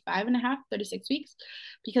 35 and a half, 36 weeks,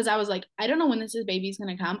 because I was like, I don't know when this baby's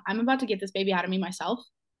going to come. I'm about to get this baby out of me myself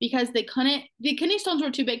because the kidney stones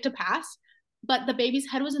were too big to pass, but the baby's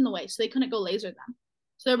head was in the way. So they couldn't go laser them.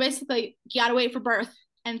 So they're basically, you got to wait for birth.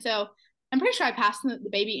 And so I'm pretty sure I passed the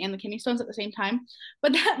baby and the kidney stones at the same time,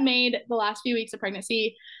 but that made the last few weeks of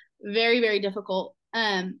pregnancy very, very difficult.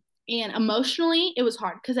 And emotionally, it was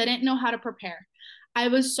hard because I didn't know how to prepare. I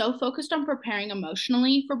was so focused on preparing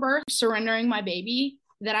emotionally for birth, surrendering my baby,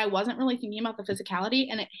 that I wasn't really thinking about the physicality,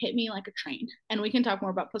 and it hit me like a train. And we can talk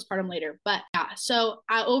more about postpartum later. But yeah, so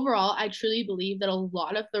overall, I truly believe that a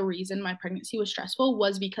lot of the reason my pregnancy was stressful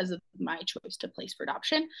was because of my choice to place for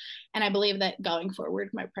adoption. And I believe that going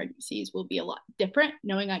forward, my pregnancies will be a lot different,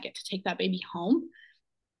 knowing I get to take that baby home.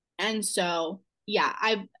 And so, yeah,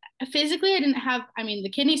 I didn't have, I mean, the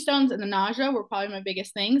kidney stones and the nausea were probably my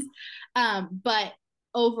biggest things. But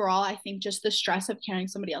overall, I think just the stress of carrying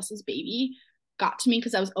somebody else's baby got to me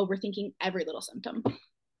because I was overthinking every little symptom.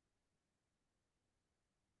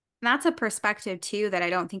 That's a perspective too that I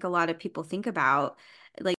don't think a lot of people think about.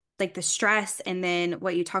 Like like the stress, and then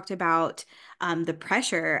what you talked about, the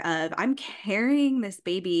pressure of I'm carrying this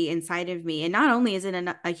baby inside of me. And not only is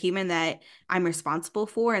it a human that I'm responsible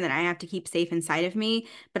for and that I have to keep safe inside of me,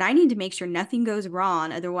 but I need to make sure nothing goes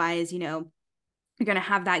wrong. Otherwise, you're going to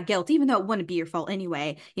have that guilt, even though it wouldn't be your fault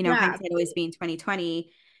anyway. Yeah, Hindsight always being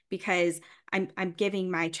 2020, because I'm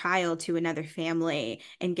giving my child to another family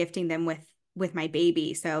and gifting them with my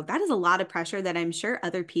baby. So that is a lot of pressure that I'm sure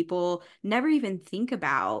other people never even think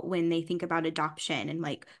about when they think about adoption and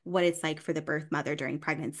like what it's like for the birth mother during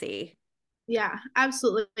pregnancy. yeah,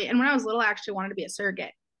 absolutely. And when I was little, I actually wanted to be a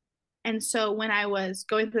surrogate. And so when I was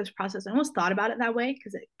going through this process, I almost thought about it that way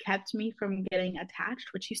because it kept me from getting attached,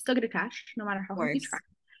 which you still get attached no matter how Of hard you try. course.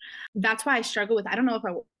 That's why I struggle with, I don't know if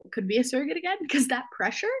I could be a surrogate again because that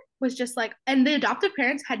pressure was just like, and the adoptive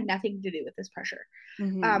parents had nothing to do with this pressure.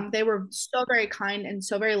 Hmm. They were so very kind and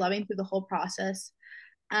so very loving through the whole process.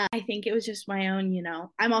 I think it was just my own,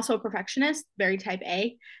 I'm also a perfectionist, very type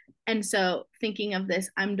A. And so thinking of this,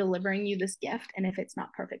 I'm delivering you this gift. And if it's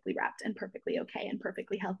not perfectly wrapped and perfectly okay and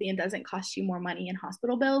perfectly healthy and doesn't cost you more money in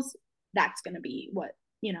hospital bills, that's going to be what,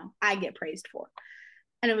 I get praised for.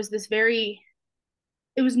 And it was this very,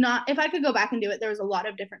 it was not, if I could go back and do it, there was a lot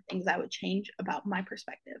of different things I would change about my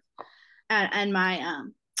perspective and my, I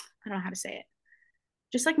don't know how to say it,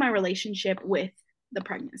 just like my relationship with the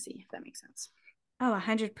pregnancy, if that makes sense. Oh,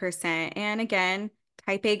 100%. And again,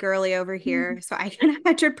 type A girly over here. So I can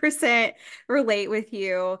 100% relate with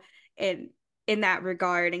you in in that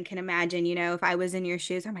regard, and can imagine, if I was in your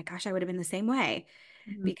shoes, oh my gosh, I would have been the same way.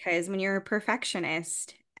 Mm-hmm. Because when you're a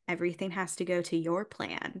perfectionist, everything has to go to your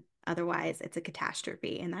plan. Otherwise, it's a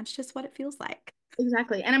catastrophe. And that's just what it feels like.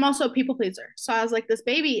 Exactly. And I'm also a people pleaser. So I was like, this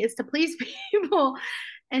baby is to please people.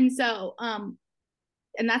 And so,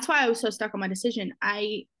 and that's why I was so stuck on my decision.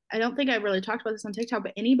 I don't think I really talked about this on TikTok,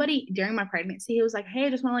 but anybody during my pregnancy, he was like, hey, I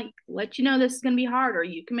just want to like let you know this is gonna be hard or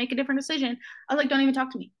you can make a different decision. I was like, don't even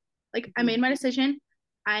talk to me. Like I Mhm. made my decision.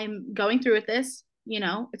 I'm going through with this,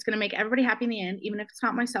 it's gonna make everybody happy in the end, even if it's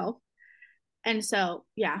not myself. And so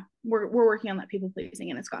yeah, we're working on that people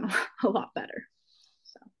pleasing and it's gone a lot better.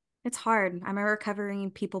 So It's hard. I'm a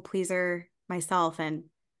recovering people pleaser myself, and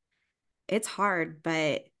it's hard,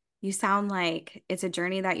 but you sound like it's a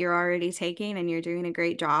journey that you're already taking and you're doing a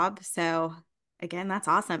great job. So, again, that's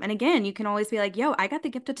awesome. And again, you can always be like, yo, I got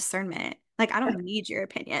the gift of discernment. Like, I don't need your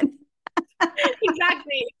opinion.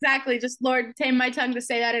 exactly. Just Lord, tame my tongue to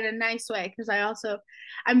say that in a nice way because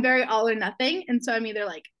I'm very all or nothing, and so I'm either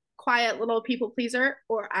like quiet little people pleaser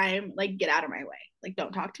or I'm like get out of my way, like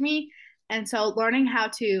don't talk to me. And so learning how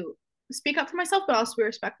to speak up for myself but also be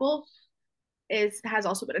respectful is has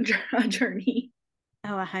also been a journey.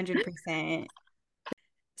 Oh, 100%.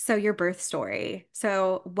 So, your birth story.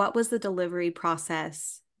 So, what was the delivery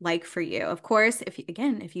process like for you? Of course, if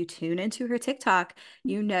you tune into her TikTok,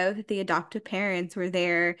 you know that the adoptive parents were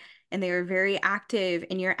there and they were very active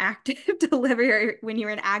in your active delivery when you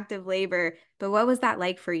were in active labor. But what was that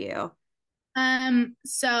like for you?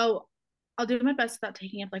 So I'll do my best without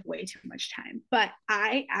taking up like way too much time, but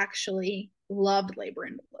I actually loved labor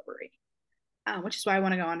and delivery. Which is why I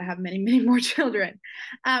want to go on to have many, many more children.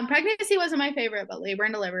 Pregnancy wasn't my favorite, but labor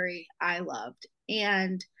and delivery I loved.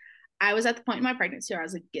 And I was at the point in my pregnancy where I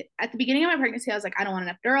was like, at the beginning of my pregnancy, I was like, I don't want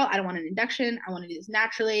an epidural, I don't want an induction, I want to do this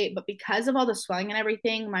naturally. But because of all the swelling and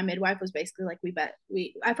everything, my midwife was basically like,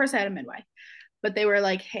 at first I had a midwife, but they were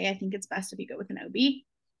like, hey, I think it's best if you go with an OB.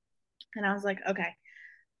 And I was like, okay.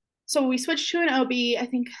 So we switched to an OB, I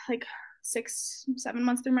think like 6, 7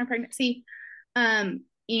 months through my pregnancy.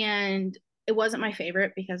 And it wasn't my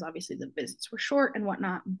favorite because obviously the visits were short and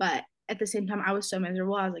whatnot. But at the same time, I was so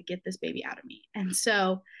miserable. I was like, get this baby out of me. And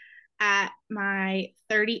so at my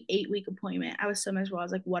 38-week appointment, I was so miserable. I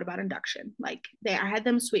was like, what about induction? Like I had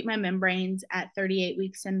them sweep my membranes at 38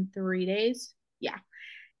 weeks and 3 days. Yeah.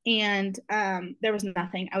 And there was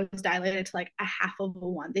nothing. I was dilated to like a half of a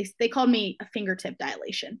one. They called me a fingertip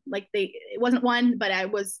dilation. Like it wasn't one, but I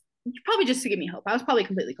was probably just to give me hope. I was probably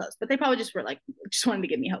completely close, but they probably just were like just wanted to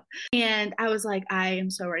give me hope. And I was like, I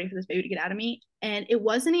am so ready for this baby to get out of me. And it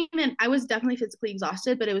wasn't even. I was definitely physically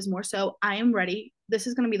exhausted, but it was more so I am ready. This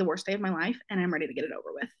is going to be the worst day of my life, and I'm ready to get it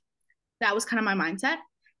over with. That was kind of my mindset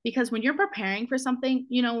because when you're preparing for something,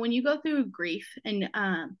 when you go through grief and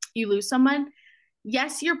you lose someone,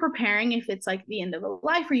 yes, you're preparing if it's like the end of a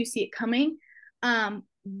life or you see it coming.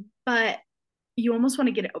 But you almost want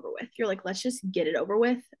to get it over with. You're like, let's just get it over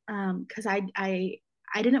with. Because I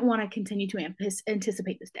didn't want to continue to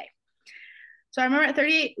anticipate this day. So I remember at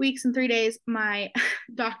 38 weeks and 3 days, my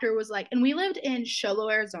doctor was like, and we lived in Sholo,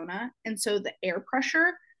 Arizona, and so the air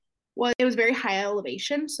pressure Well, it was very high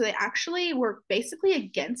elevation. So they actually were basically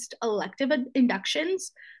against elective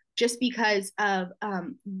inductions just because of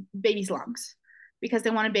babies' lungs, because they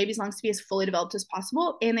wanted babies' lungs to be as fully developed as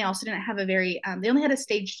possible. And they also didn't have a very, they only had a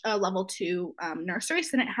stage level 2 nursery.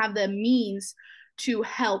 So they didn't have the means to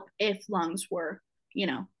help if lungs were, you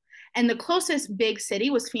know. And the closest big city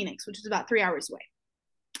was Phoenix, which is about 3 hours away.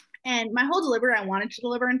 And my whole delivery, I wanted to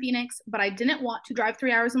deliver in Phoenix, but I didn't want to drive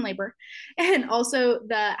 3 hours in labor. And also,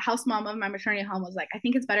 the house mom of my maternity home was like, I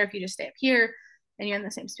think it's better if you just stay up here and you're in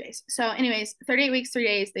the same space. So, anyways, 38 weeks, 3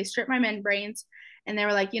 days, they stripped my membranes and they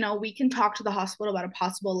were like, we can talk to the hospital about a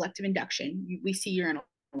possible elective induction. We see you're in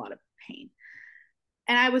a lot of pain.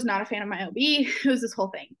 And I was not a fan of my OB. It was this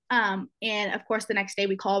whole thing. And of course, the next day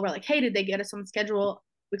we called. We're like, hey, did they get us on the schedule?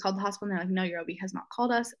 We called the hospital and they're like, no, your OB has not called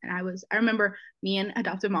us. And I remember me and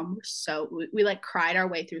adoptive mom we like cried our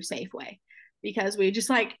way through Safeway because we just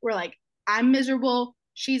like, we're like, I'm miserable.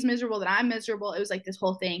 She's miserable that I'm miserable. It was like this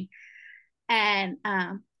whole thing. And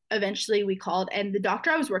eventually we called, and the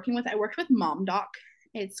doctor I was working with, I worked with Mom Doc.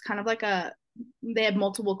 It's kind of like they had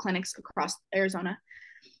multiple clinics across Arizona.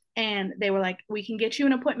 And they were like, we can get you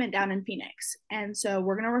an appointment down in Phoenix. And so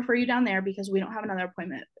we're going to refer you down there because we don't have another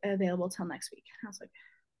appointment available till next week. And I was like,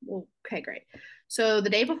 well, okay, great. So the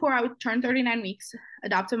day before I would turn 39 weeks,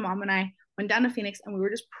 adoptive mom and I went down to Phoenix and we were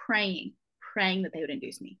just praying that they would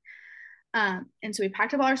induce me. And so we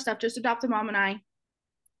packed up all our stuff, just adoptive mom and I.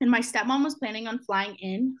 And my stepmom was planning on flying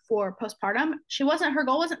in for postpartum. Her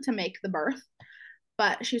goal wasn't to make the birth,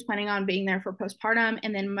 but she was planning on being there for postpartum.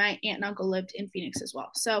 And then my aunt and uncle lived in Phoenix as well.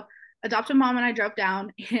 So adoptive mom and I drove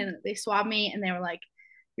down and they swabbed me and they were like,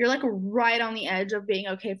 you're like right on the edge of being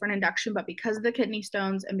okay for an induction, but because of the kidney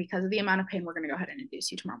stones and because of the amount of pain, we're going to go ahead and induce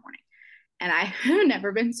you tomorrow morning. And I've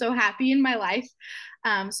never been so happy in my life.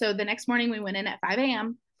 So the next morning we went in at 5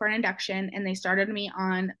 a.m. for an induction and they started me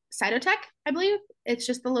on Cytotec, I believe. It's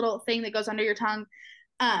just the little thing that goes under your tongue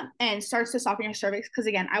and starts to soften your cervix. Because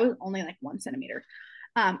again, I was only like 1 centimeter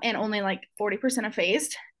and only like 40%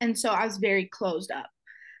 effaced. And so I was very closed up.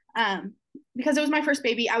 Because it was my first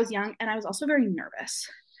baby, I was young and I was also very nervous.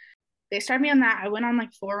 They started me on that. I went on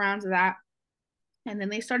like 4 rounds of that. And then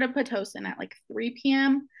they started Pitocin at like 3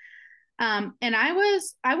 p.m. And I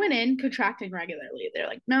went in contracting regularly. They're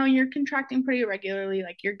like, no, you're contracting pretty regularly.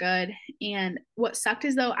 Like you're good. And what sucked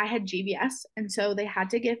is though I had GBS. And so they had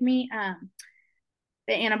to give me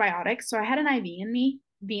the antibiotics. So I had an IV in me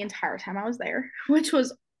the entire time I was there, which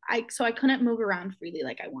was, so I couldn't move around freely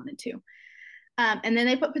like I wanted to. And then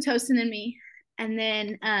they put Pitocin in me. And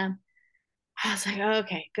then I was like, oh,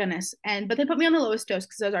 okay, goodness. But they put me on the lowest dose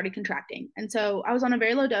because I was already contracting. And so I was on a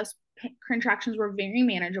very low dose. Contractions were very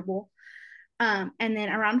manageable. And then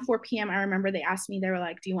around 4 p.m., I remember they asked me, they were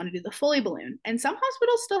like, do you want to do the Foley balloon? And some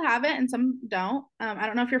hospitals still have it and some don't. I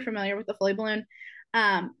don't know if you're familiar with the Foley balloon,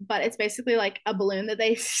 but it's basically like a balloon that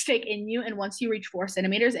they stick in you. And once you reach 4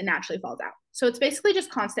 centimeters, it naturally falls out. So it's basically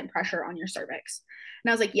just constant pressure on your cervix.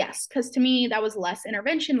 And I was like, yes, because to me, that was less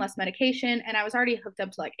intervention, less medication. And I was already hooked up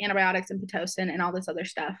to like antibiotics and Pitocin and all this other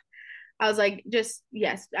stuff. I was like, just,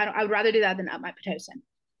 yes, I would rather do that than up my Pitocin.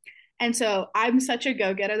 And so I'm such a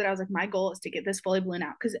go-getter that I was like, my goal is to get this Foley balloon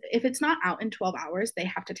out. Because if it's not out in 12 hours, they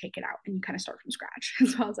have to take it out and you kind of start from scratch. And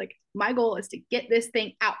so I was like, my goal is to get this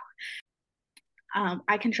thing out.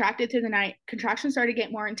 I contracted through the night. Contractions started to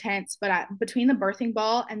get more intense, but between the birthing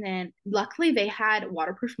ball and then luckily they had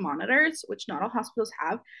waterproof monitors, which not all hospitals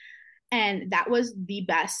have. And that was the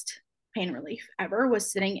best pain relief ever,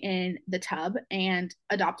 was sitting in the tub, and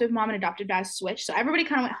adoptive mom and adoptive dad switched. So everybody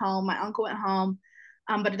kind of went home. My uncle went home.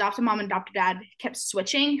 But adoptive mom and adoptive dad kept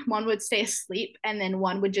switching. One would stay asleep, and then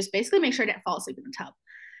one would just basically make sure I didn't fall asleep in the tub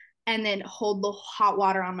and then hold the hot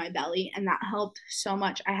water on my belly. And that helped so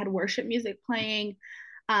much. I had worship music playing.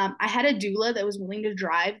 I had a doula that was willing to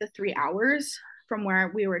drive the 3 hours from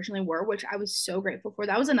where we originally were, which I was so grateful for.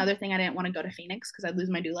 That was another thing. I didn't want to go to Phoenix because I'd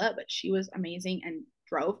lose my doula, but she was amazing and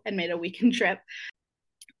drove and made a weekend trip.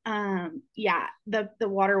 Yeah, the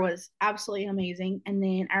water was absolutely amazing. And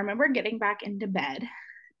then I remember getting back into bed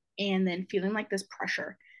and then feeling like this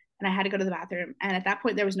pressure, and I had to go to the bathroom. And at that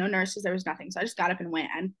point there was no nurses, there was nothing, so I just got up and went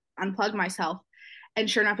and unplugged myself, and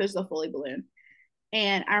sure enough it was the Foley balloon.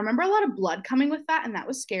 And I remember a lot of blood coming with that, and that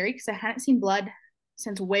was scary because I hadn't seen blood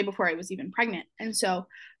since way before I was even pregnant. And so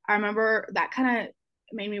I remember that kind of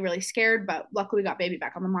made me really scared, but luckily we got baby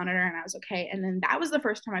back on the monitor and I was okay. And then that was the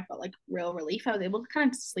first time I felt like real relief. I was able to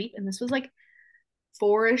kind of sleep, and this was like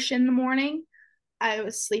 4ish in the morning. I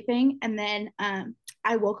was sleeping, and then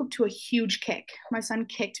I woke up to a huge kick. My son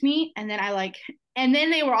kicked me, and then and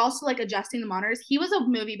then they were also like adjusting the monitors. He was a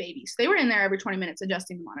movie baby, so they were in there every 20 minutes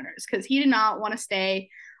adjusting the monitors because he did not want to stay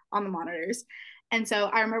on the monitors. And so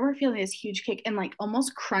I remember feeling this huge kick and like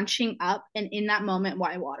almost crunching up. And in that moment,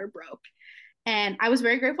 my water broke. And I was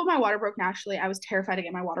very grateful my water broke naturally. I was terrified to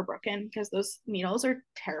get my water broken because those needles are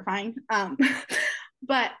terrifying.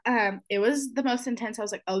 But it was the most intense. I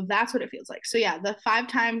was like, oh, that's what it feels like. So yeah, the 5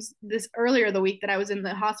 times this earlier the week that I was in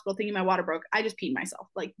the hospital thinking my water broke, I just peed myself.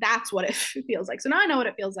 Like that's what it feels like. So now I know what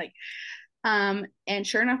it feels like. And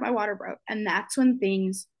sure enough, my water broke. And that's when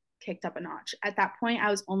things kicked up a notch. At that point,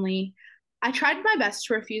 I tried my best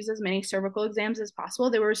to refuse as many cervical exams as possible.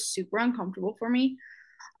 They were super uncomfortable for me.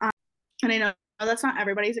 And I know that's not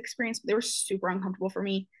everybody's experience, but they were super uncomfortable for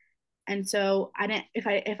me. And so I didn't,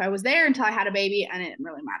 if I was there until I had a baby, and it didn't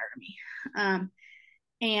really matter to me.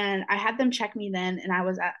 And I had them check me then, and I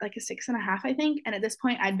was at like a 6.5, I think. And at this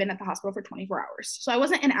point, I'd been at the hospital for 24 hours. So I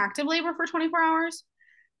wasn't in active labor for 24 hours.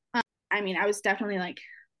 I mean, I was definitely like,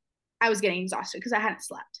 I was getting exhausted because I hadn't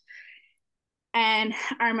slept. And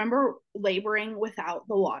I remember laboring without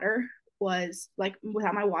the water was like,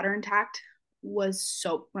 without my water intact, was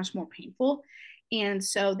so much more painful. And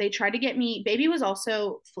so they tried to get me, baby was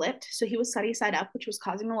also flipped. So he was sunny side up, which was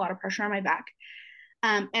causing a lot of pressure on my back.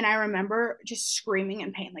 And I remember just screaming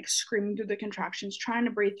in pain, like screaming through the contractions, trying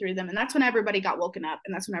to breathe through them. And that's when everybody got woken up,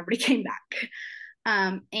 and that's when everybody came back.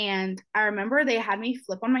 And I remember they had me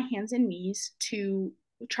flip on my hands and knees to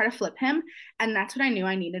try to flip him. And that's when I knew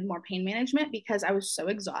I needed more pain management because I was so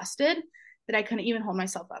exhausted that I couldn't even hold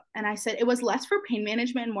myself up. And I said it was less for pain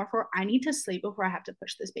management and more for I need to sleep before I have to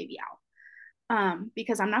push this baby out.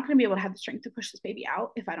 Because I'm not going to be able to have the strength to push this baby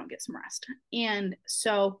out if I don't get some rest. And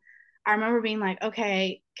so I remember being like,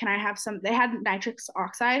 okay, can I have some? They had nitrous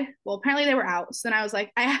oxide. Well, apparently they were out. So then I was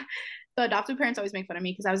like, the adoptive parents always make fun of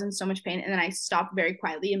me because I was in so much pain. And then I stopped very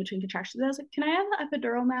quietly in between contractions. I was like, can I have the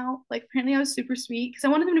epidural now? Like, apparently I was super sweet because I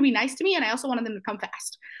wanted them to be nice to me, and I also wanted them to come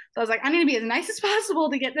fast. So I was like, I need to be as nice as possible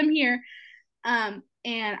to get them here.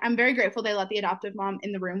 And I'm very grateful they let the adoptive mom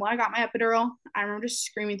in the room while I got my epidural. I remember just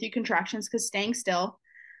screaming through contractions because staying still.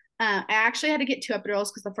 I actually had to get 2 epidurals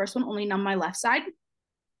because the first one only numbed my left side.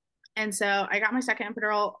 And so I got my second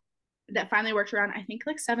epidural that finally worked around, I think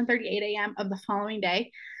like 7:38 a.m. of the following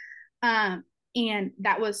day. And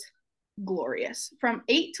that was glorious. From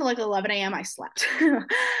 8 to like 11 a.m. I slept.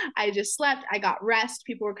 I just slept. I got rest.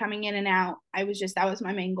 People were coming in and out. That was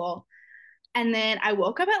my main goal. And then I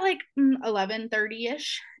woke up at like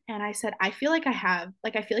 11:30ish, and I said, I feel like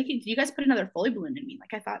you guys put another Foley balloon in me.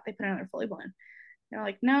 Like I thought they put another Foley balloon. They're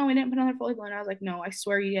like, no, we didn't put another Foley balloon. I was like, no, I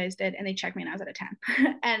swear you guys did. And they checked me and I was at a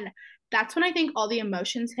 10. And that's when I think all the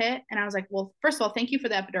emotions hit. And I was like, well, first of all, thank you for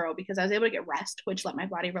the epidural because I was able to get rest, which let my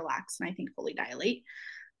body relax and I think fully dilate.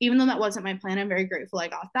 Even though that wasn't my plan, I'm very grateful I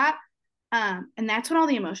got that. And that's when all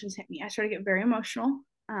the emotions hit me. I started to get very emotional.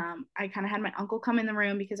 I kind of had my uncle come in the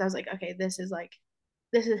room because I was like, okay, this is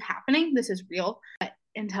happening. This is real. But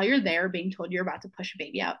until you're there being told you're about to push a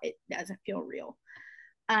baby out, it doesn't feel real.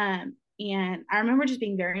 And I remember just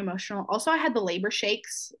being very emotional. Also, I had the labor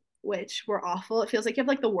shakes, which were awful. It feels like you have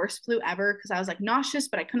like the worst flu ever because I was like nauseous,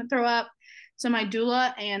 but I couldn't throw up. So my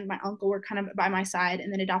doula and my uncle were kind of by my side,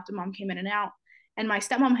 and then adoptive mom came in and out. And my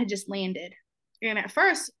stepmom had just landed. And at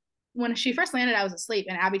first, when she first landed, I was asleep.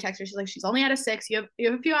 And Abby texted her. She's like, she's only out of 6. You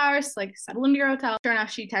have a few hours. Like, settle into your hotel. Sure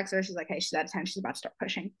enough, she texts her. She's like, hey, she's out of 10. She's about to start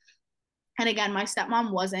pushing. And again, my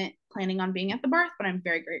stepmom wasn't planning on being at the birth, but I'm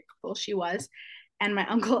very grateful she was. And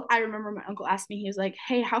I remember my uncle asked me, he was like,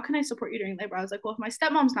 hey, how can I support you during labor? I was like, well, if my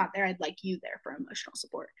stepmom's not there, I'd like you there for emotional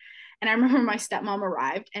support. And I remember my stepmom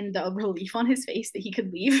arrived and the relief on his face that he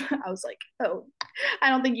could leave. I was like, oh,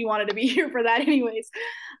 I don't think you wanted to be here for that anyways.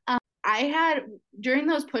 I had during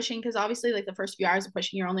those pushing, because obviously like the first few hours of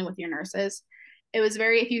pushing, you're only with your nurses. It was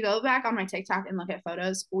if you go back on my TikTok and look at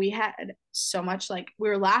photos, we had so much, like we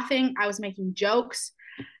were laughing. I was making jokes.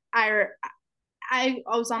 I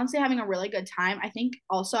was honestly having a really good time. I think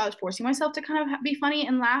also I was forcing myself to kind of be funny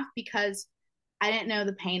and laugh because I didn't know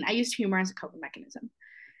the pain. I used humor as a coping mechanism.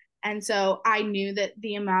 And so I knew that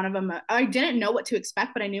the amount of I didn't know what to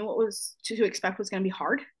expect, but I knew what was to expect was going to be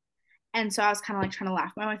hard. And so I was kind of like trying to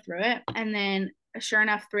laugh my way through it. And then sure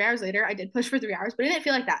enough, 3 hours later, I did push for 3 hours, but it didn't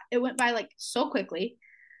feel like that. It went by like so quickly.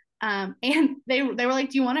 And they were like,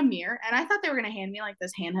 do you want a mirror? And I thought they were going to hand me like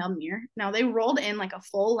this handheld mirror. No, they rolled in like a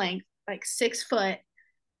full length, like 6-foot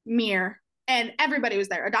mirror. And everybody was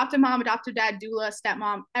there. Adoptive mom, adoptive dad, doula,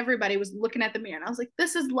 stepmom, everybody was looking at the mirror. And I was like,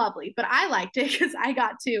 this is lovely. But I liked it because I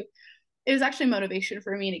got to it was actually motivation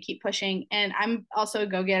for me to keep pushing. And I'm also a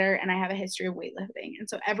go-getter and I have a history of weightlifting. And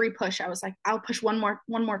so every push I was like, I'll push one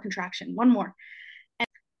more contraction, one more.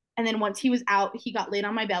 And then once he was out, he got laid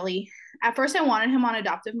on my belly. At first I wanted him on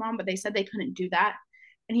adoptive mom, but they said they couldn't do that.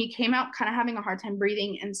 and he came out kind of having a hard time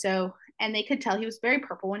breathing. And they could tell he was very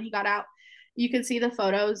purple when he got out. You could see the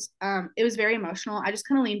photos. It was very emotional. I just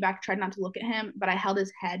kind of leaned back, tried not to look at him, but I held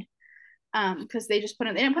his head because they didn't put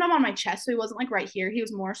him on my chest, so he wasn't like right here. He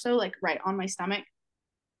was more so like right on my stomach.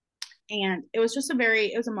 And it was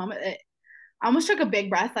a moment that I almost took a big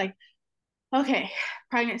breath, like, okay,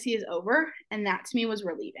 pregnancy is over. And that to me was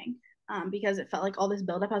relieving, because it felt like all this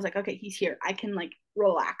buildup. I was like, okay, he's here. I can like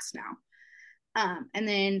relax now. And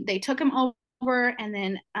then they took him over and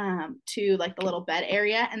then to like the little bed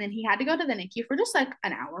area. And then he had to go to the NICU for just like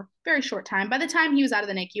an hour, very short time. By the time he was out of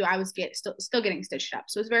the NICU, I was still getting stitched up.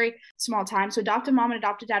 So it was very small time. So adopted mom and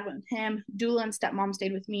adopted dad went with him. Doula and stepmom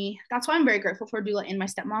stayed with me. That's why I'm very grateful for doula and my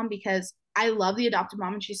stepmom, because I love the adopted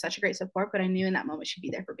mom and she's such a great support, but I knew in that moment she'd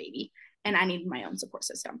be there for baby and I needed my own support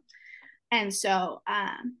system. And so,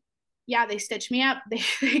 yeah, they stitched me up. They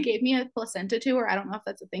gave me a placenta tour. I don't know if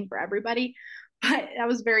that's a thing for everybody, but that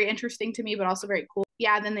was very interesting to me, but also very cool.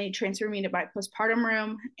 Yeah, then they transferred me to my postpartum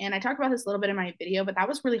room. And I talked about this a little bit in my video, but that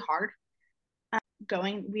was really hard,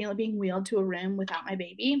 being wheeled to a room without my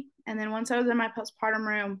baby. And then once I was in my postpartum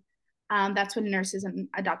room, that's when nurses and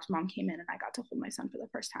adopted mom came in and I got to hold my son for the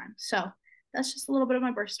first time. So that's just a little bit of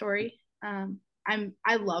my birth story.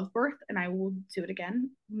 I love birth and I will do it again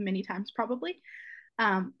many times probably.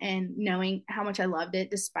 And knowing how much I loved it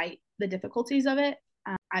despite the difficulties of it,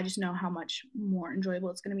 I just know how much more enjoyable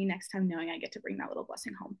it's going to be next time, knowing I get to bring that little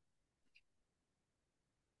blessing home.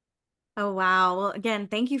 Oh, wow. Well, again,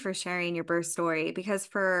 thank you for sharing your birth story because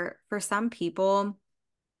for some people,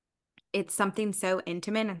 it's something so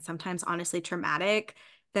intimate and sometimes honestly traumatic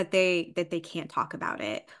that they can't talk about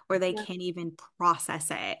it or they Yeah. can't even process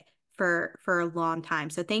it for a long time.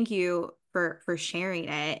 So thank you for sharing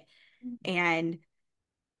it. And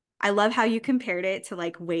I love how you compared it to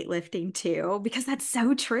like weightlifting too, because that's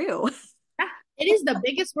so true. Yeah, it is the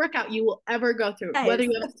biggest workout you will ever go through. Whether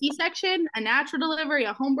Yes. you have a C-section, a natural delivery,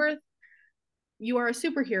 a home birth, you are a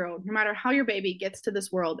superhero no matter how your baby gets to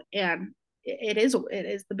this world. And it is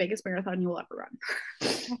the biggest marathon you will ever run.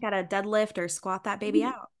 I gotta deadlift or squat that baby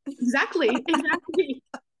out. Exactly. Exactly.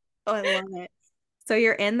 Oh, I love it. So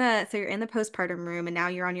you're in the postpartum room and now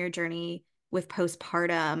you're on your journey with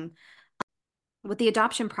postpartum. With the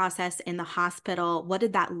adoption process in the hospital, what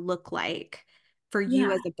did that look like for you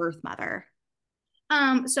Yeah. as a birth mother?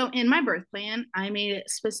 So in my birth plan, I made it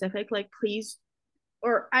specific, like please,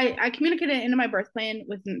 or I communicated it into my birth plan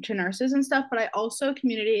with to nurses and stuff, but I also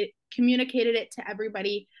communicated it to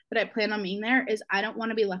everybody that I plan on being there is I don't want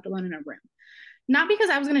to be left alone in a room. Not because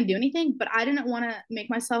I was going to do anything, but I didn't want to make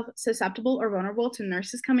myself susceptible or vulnerable to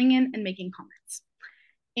nurses coming in and making comments.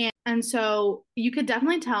 And so you could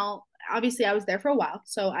definitely tell, obviously I was there for a while,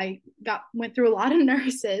 so I went through a lot of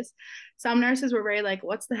nurses. Some nurses were very like,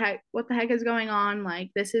 what the heck is going on,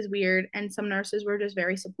 like this is weird. And some nurses were just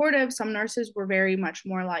very supportive. Some nurses were very much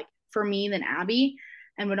more like for me than Abby,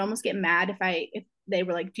 and would almost get mad if they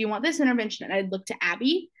were like, do you want this intervention, and I'd look to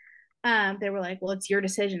Abby. They were like, well, it's your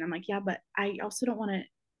decision. I'm like, yeah, but I also don't want to.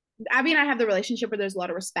 Abby and I have the relationship where there's a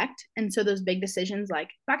lot of respect, and so those big decisions like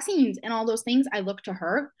vaccines and all those things, I look to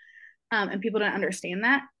her, and people don't understand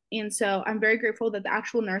that. And so I'm very grateful that the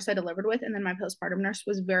actual nurse I delivered with, and then my postpartum nurse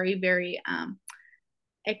was very, very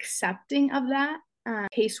accepting of that.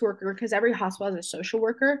 Caseworker, because every hospital has a social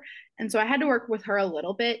worker. And so I had to work with her a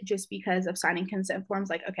little bit just because of signing consent forms.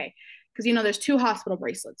 Like, okay, because there's two hospital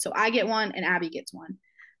bracelets. So I get one and Abby gets one.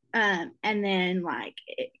 And then like,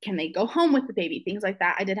 can they go home with the baby? Things like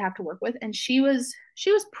that. I did have to work with, and she was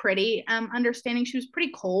pretty understanding. She was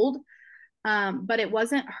pretty cold, but it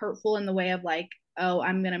wasn't hurtful in the way of like, oh,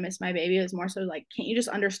 I'm gonna miss my baby. It was more so like, can't you just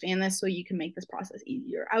understand this so you can make this process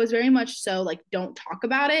easier? I was very much so like, don't talk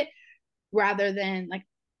about it, rather than like,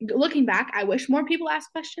 looking back, I wish more people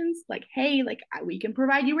ask questions like, hey, like we can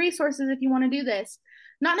provide you resources if you want to do this.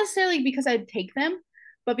 Not necessarily because I'd take them,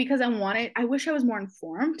 but because I wish I was more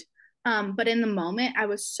informed. But in the moment, I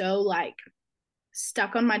was so like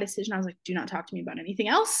stuck on my decision. I was like, do not talk to me about anything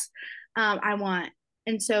else. I want,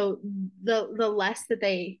 and so the less that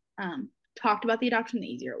they talked about the adoption, the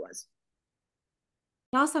easier it was.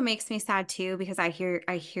 It also makes me sad too because I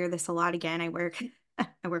hear this a lot again. I work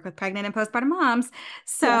I work with pregnant and postpartum moms.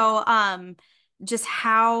 Yeah. So just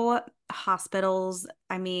how hospitals,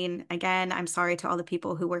 I mean, again, I'm sorry to all the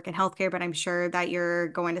people who work in healthcare, but I'm sure that you're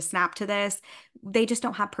going to snap to this. They just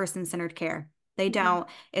don't have person-centered care. They Mm-hmm. don't.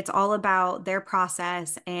 It's all about their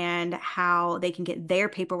process and how they can get their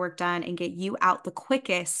paperwork done and get you out the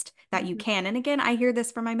quickest that you Mm-hmm. can. And again, I hear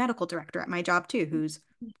this from my medical director at my job too, who's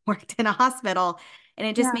worked in a hospital. And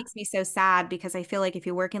it just Yeah. makes me so sad because I feel like if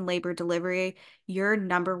you work in labor delivery, your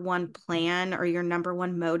number one plan or your number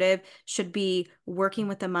one motive should be working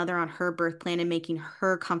with the mother on her birth plan and making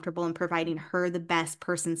her comfortable and providing her the best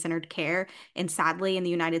person-centered care. And sadly, in the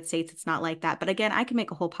United States, it's not like that. But again, I can make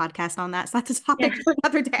a whole podcast on that. So that's a Yeah. topic for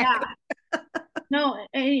another Yeah. day. No,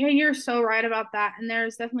 and you're so right about that. And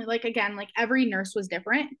there's definitely like again, like every nurse was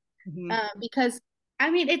different. Mhm. Because I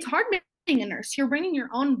mean, it's hard being a nurse. You're bringing your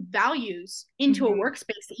own values into a Mhm.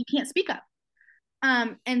 workspace that you can't speak of.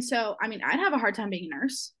 And so, I mean, I'd have a hard time being a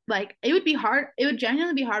nurse. Like, it would be hard. It would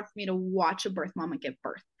genuinely be hard for me to watch a birth mom give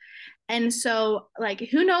birth. And so, like,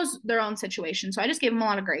 who knows their own situation? So I just gave them a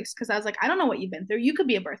lot of grace because I was like, I don't know what you've been through. You could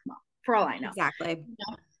be a birth mom for all I know. Exactly. You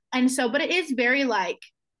know? And so, but it is very like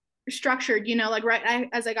structured, like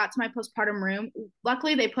as I got to my postpartum room,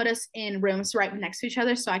 luckily they put us in rooms right next to each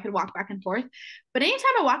other so I could walk back and forth. But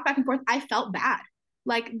anytime I walked back and forth, I felt bad.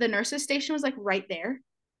 Like the nurses station was like right there.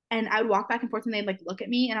 And I would walk back and forth and they'd like look at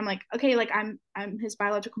me and I'm like, okay, like I'm his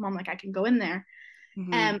biological mom, like I can go in there.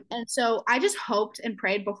 Mhm. And so I just hoped and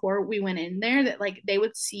prayed before we went in there that like they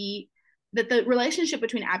would see that the relationship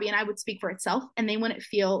between Abby and I would speak for itself and they wouldn't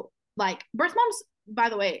feel like birth moms, by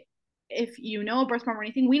the way, if you know a birth mom or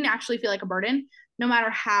anything, we naturally feel like a burden, no matter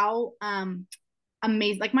how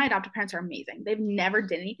amazing. Like my adoptive parents are amazing. They've never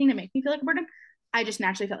did anything to make me feel like a burden. I just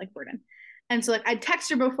naturally felt like a burden. And so like I'd text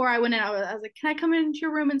her before I went in. I was like, can I come into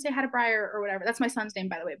your room and say hi to Briar or whatever? That's my son's name,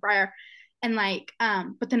 by the way, Briar. And like,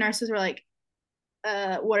 but the nurses were like,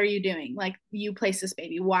 what are you doing? Like you placed this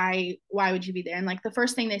baby. Why would you be there? And like the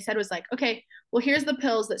first thing they said was like, okay, well, here's the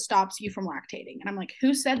pills that stops you from lactating. And I'm like,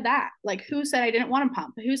 who said that? Like who said I didn't want to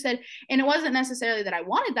pump? Who said, and it wasn't necessarily that I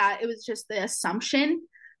wanted that. It was just the assumption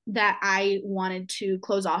that I wanted to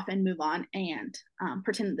close off and move on and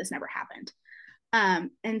pretend that this never happened.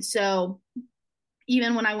 And so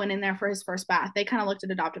even when I went in there for his first bath, they kind of looked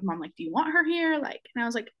at adoptive mom like, do you want her here? Like, and I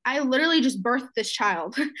was like, I literally just birthed this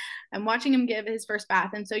child. I'm watching him give his first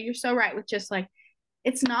bath. And so you're so right with just like,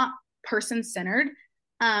 it's not person centered.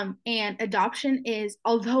 And adoption is,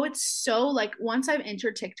 although it's so like, once I've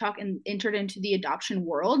entered TikTok and entered into the adoption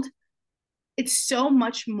world, it's so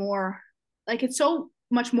much more, like, it's so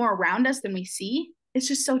much more around us than we see. It's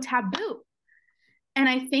just so taboo. And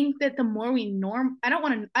I think that the more we I don't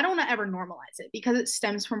want to ever normalize it because it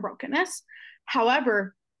stems from brokenness.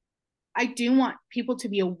 However, I do want people to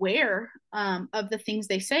be aware of the things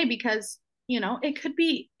they say because it could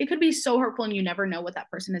be so hurtful and you never know what that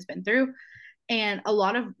person has been through. And a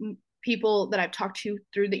lot of people that I've talked to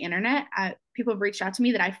through the internet, people have reached out to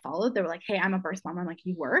me that I followed. They were like, "Hey, I'm a birth mom." I'm like,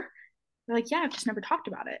 "You were?" They're like, "Yeah, I've just never talked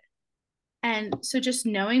about it." And so just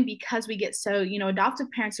knowing because we get so, adoptive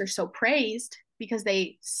parents are so praised because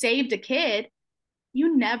they saved a kid,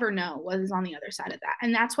 you never know what is on the other side of that.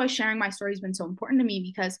 And that's why sharing my story has been so important to me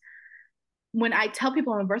because when I tell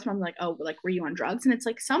people I'm a birth mom, I'm like, oh, like, were you on drugs? And it's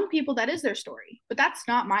like some people that is their story, but that's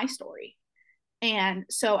not my story. And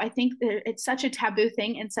so I think that it's such a taboo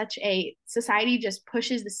thing and such a society just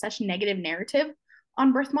pushes this such negative narrative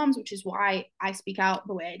on birth moms, which is why I speak out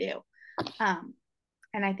the way I do.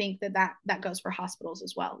 And I think that goes for hospitals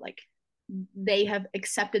as well. Like they have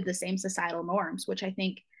accepted the same societal norms, which I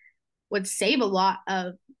think would save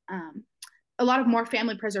um, a lot of more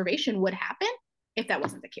family preservation would happen if that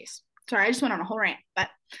wasn't the case. Sorry, I just went on a whole rant, but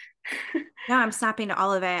No, I'm snapping to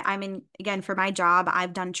all of it. I mean, again, for my job,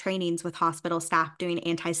 I've done trainings with hospital staff doing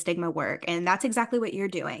anti-stigma work, and that's exactly what you're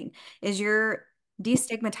doing, is you're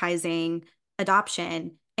destigmatizing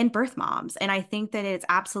adoption and birth moms. And I think that it's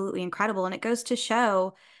absolutely incredible. And it goes to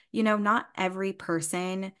show, not every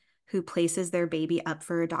person who places their baby up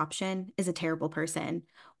for adoption is a terrible person,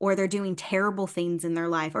 or they're doing terrible things in their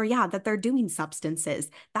life, or yeah, that they're doing substances.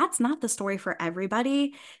 That's not the story for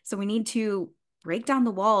everybody. So we need to break down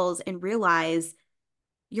the walls and realize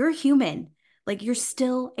you're human. Like you're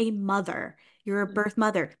still a mother. You're a birth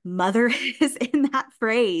mother. Mother is in that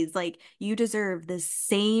phrase. Like you deserve the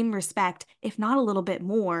same respect, if not a little bit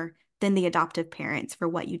more, than the adoptive parents for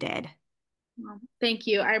what you did. well, thank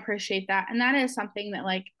you. I appreciate that. And that is something that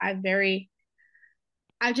like I've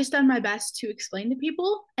just done my best to explain to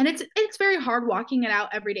people. And it's very hard walking it out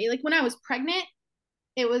every day. Like when I was pregnant,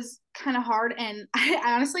 it was kind of hard and I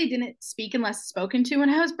honestly didn't speak unless spoken to when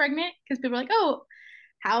I was pregnant because people were like, "Oh,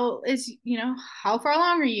 how is, how far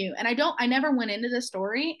along are you?" And I never went into the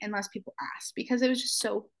story unless people asked because it was just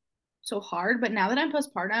so hard. But now that I'm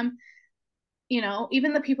postpartum,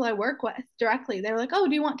 even the people I work with directly, they're like, "Oh,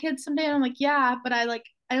 do you want kids someday?" And I'm like, "Yeah," but I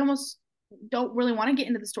almost don't really want to get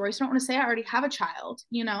into the story. So I don't want to say I already have a child.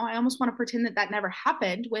 I almost want to pretend that never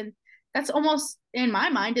happened when that's almost, in my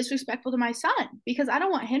mind, disrespectful to my son, because I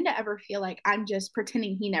don't want him to ever feel like I'm just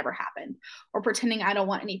pretending he never happened or pretending I don't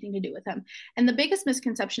want anything to do with him. And the biggest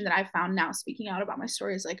misconception that I've found now, speaking out about my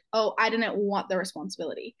story, is like, oh, I didn't want the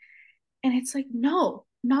responsibility. And it's like, no,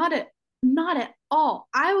 not at all.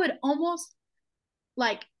 I would almost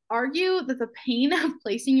like argue that the pain of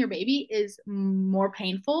placing your baby is more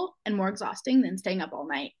painful and more exhausting than staying up all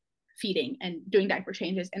night feeding and doing diaper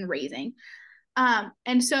changes and raising.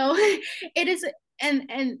 And so it is, and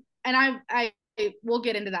I will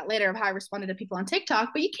get into that later of how I responded to people on TikTok,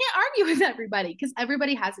 but you can't argue with everybody because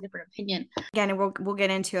everybody has a different opinion. Again, and we'll get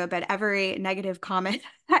into it, but every negative comment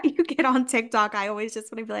that you get on TikTok, I always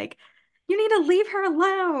just want to be like, you need to leave her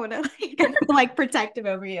alone. Like protective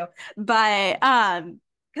over you. But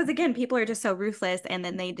because again, people are just so ruthless and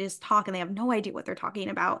then they just talk and they have no idea what they're talking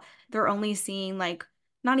about. They're only seeing like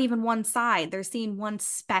not even one side. They're seeing one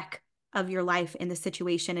speck of your life in the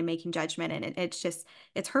situation and making judgment. And it's just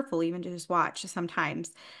it's hurtful even to just watch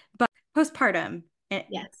sometimes. But postpartum,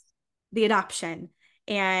 Yes. the adoption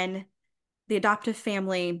and the adoptive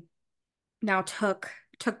family now took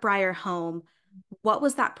Briar home. What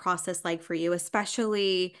was that process like for you,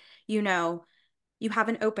 especially, you have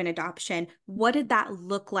an open adoption. What did that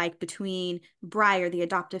look like between Briar, the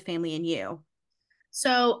adoptive family, and you?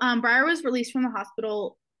 So Briar was released from the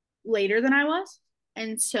hospital later than I was.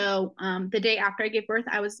 And so the day after I gave birth,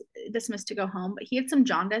 I was dismissed to go home, but he had some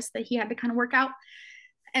jaundice that he had to kind of work out.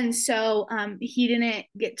 And so he didn't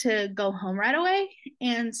get to go home right away.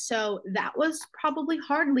 And so that was probably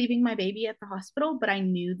hard leaving my baby at the hospital, but I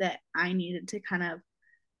knew that I needed to kind of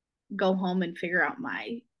go home and figure out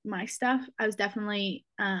my stuff. I was definitely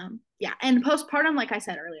yeah, and postpartum, like I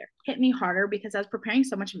said earlier, hit me harder because I was preparing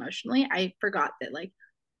so much emotionally. I forgot that like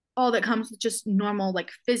all that comes with just normal like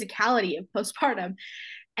physicality of postpartum.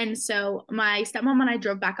 And so my stepmom and I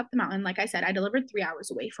drove back up the mountain. Like I said, I delivered 3 hours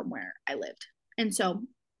away from where I lived. And so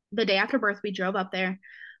the day after birth, we drove up there.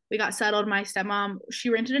 We got settled. My stepmom, she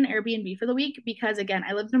rented an Airbnb for the week because, again,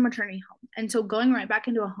 I lived in a maternity home. And so going right back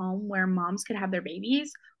into a home where moms could have their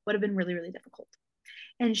babies would have been really, really difficult.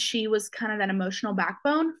 And she was kind of that emotional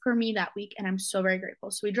backbone for me that week. And I'm so very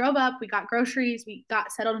grateful. So we drove up, we got groceries, we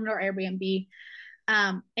got settled into our Airbnb.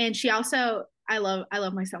 And she also, I love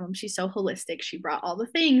my stepmom. She's so holistic. She brought all the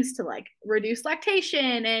things to like reduce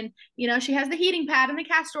lactation, and she has the heating pad and the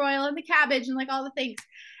castor oil and the cabbage and like all the things.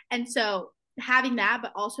 And so having that,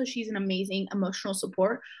 but also she's an amazing emotional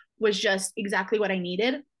support, was just exactly what I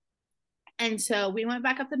needed. And so we went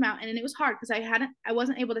back up the mountain, and it was hard because I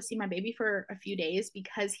wasn't able to see my baby for a few days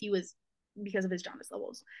because of his jaundice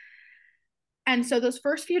levels. And so those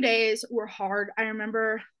first few days were hard. I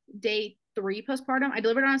remember day 3 postpartum. I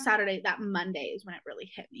delivered on a Saturday. That Monday is when it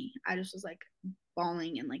really hit me. I just was like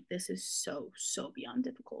bawling and like, this is so, so beyond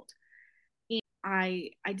difficult. And I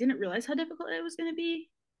didn't realize how difficult it was going to be.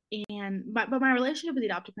 But my relationship with the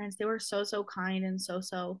adoptive parents, they were so, so kind and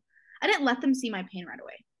so, I didn't let them see my pain right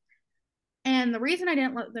away. And the reason I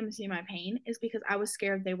didn't let them see my pain is because I was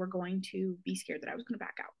scared they were going to be scared that I was going to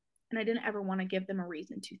back out. And I didn't ever want to give them a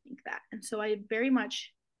reason to think that. And so I very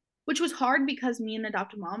much, which was hard because me and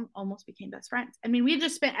adoptive mom almost became best friends. I mean, we had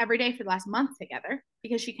just spent every day for the last month together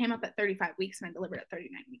because she came up at 35 weeks and I delivered at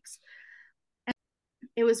 39 weeks. And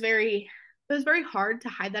it was very hard to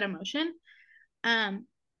hide that emotion. Um,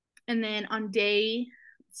 and then on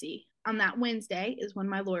that Wednesday is when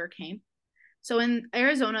my lawyer came. So in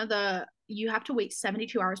Arizona, you have to wait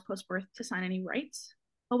 72 hours post birth to sign any rights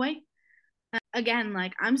away. Again,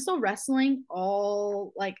 like I'm still wrestling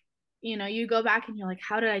all like, you go back and you're like,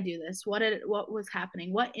 how did I do this? What was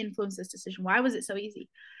happening? What influenced this decision? Why was it so easy?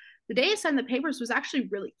 The day I signed the papers was actually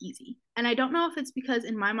really easy. And I don't know if it's because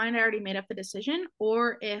in my mind I already made up the decision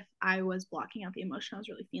or if I was blocking out the emotion I was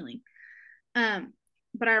really feeling.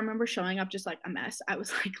 But I remember showing up just like a mess. I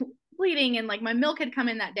was like bleeding and like my milk had come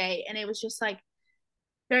in that day and it was just like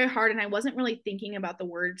very hard, and I wasn't really thinking about the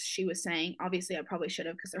words she was saying. Obviously I probably should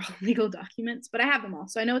have because they're all legal documents, but I have them all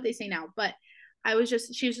so I know what they say now. But she was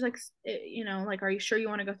just like, like, are you sure you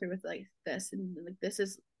want to go through with like this, and like this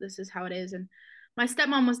is how it is. And my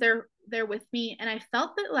stepmom was there with me, and I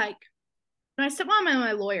felt that like my stepmom and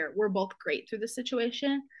my lawyer were both great through the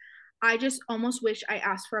situation. I just almost wish I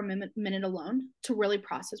asked for a minute alone to really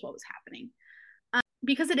process what was happening,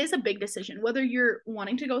 because it is a big decision, whether you're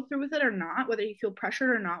wanting to go through with it or not, whether you feel pressured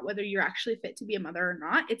or not, whether you're actually fit to be a mother or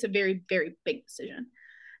not. It's a very, very big decision.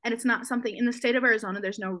 And it's not something in the state of Arizona,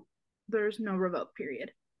 there's no revocable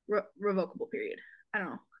period. I don't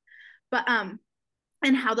know. But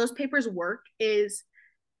and how those papers work is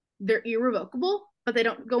they're irrevocable, but they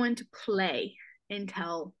don't go into play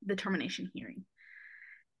until the termination hearing.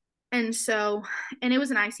 And so, and it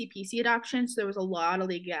was an ICPC adoption, so there was a lot of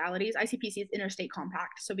legalities. ICPC is interstate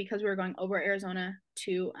compact. So because we were going over Arizona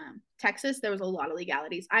to Texas, there was a lot of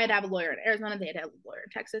legalities. I had to have a lawyer in Arizona, they had to have a lawyer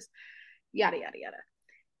in Texas, yada yada yada.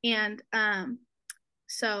 And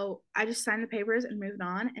so I just signed the papers and moved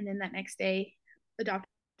on. And then that next day, adoptive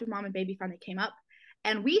mom and baby finally came up.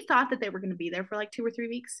 And we thought that they were going to be there for like 2 or 3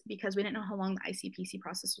 weeks because we didn't know how long the ICPC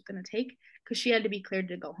process was going to take because she had to be cleared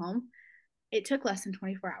to go home. It took less than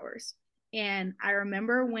 24 hours. And I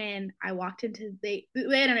remember when I walked into the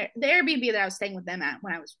Airbnb that I was staying with them at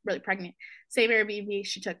when I was really pregnant, same Airbnb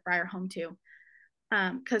she took Briar home to,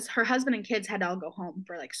 because her husband and kids had to all go home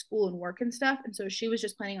for like school and work and stuff, and so she was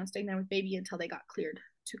just planning on staying there with baby until they got cleared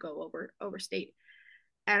to go over state.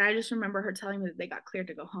 And I just remember her telling me that they got cleared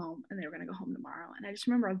to go home and they were going to go home tomorrow. And I just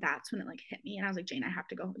remember that's when it like hit me. And I was like, Jane, I have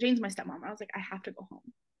to go. Jane's my stepmom. I was like, I have to go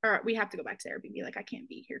home, or we have to go back to Airbnb. Like, I can't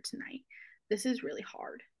be here tonight. This is really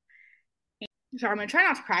hard. Sorry, I'm gonna try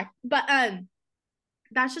not to cry. But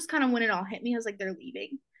that's just kind of when it all hit me. I was like, they're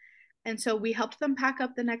leaving. And so we helped them pack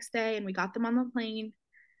up the next day and we got them on the plane.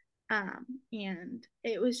 And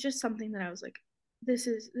it was just something that I was like, this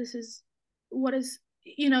is what is,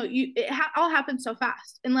 all happened so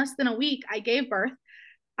fast. In less than a week, I gave birth,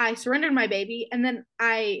 I surrendered my baby, and then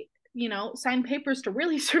I, signed papers to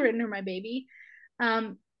really surrender my baby.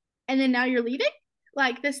 And then now you're leaving?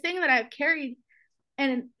 Like, this thing that I've carried,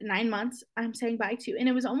 and in 9 months I'm saying bye to. And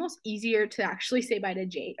it was almost easier to actually say bye to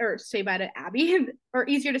Jade or say bye to Abby, or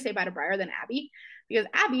easier to say bye to Briar than Abby, because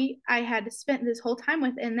Abby I had spent this whole time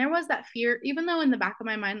with. And there was that fear, even though in the back of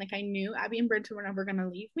my mind, like, I knew Abby and Bridget were never going to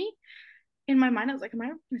leave me. In my mind I was like, am I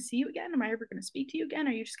ever going to see you again? Am I ever going to speak to you again?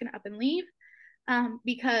 Are you just going to up and leave?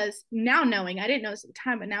 Because now knowing, I didn't know this at the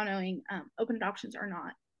time, but now knowing, open adoptions are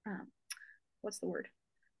not, what's the word,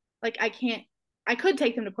 like, I could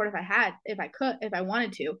take them to court if I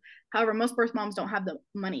wanted to. However, most birth moms don't have the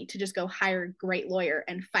money to just go hire a great lawyer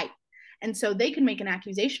and fight. And so they could make an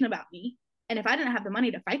accusation about me. And if I didn't have the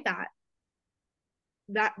money to fight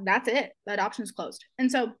that's it. The adoption's closed.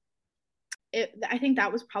 And so I think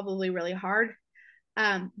that was probably really hard.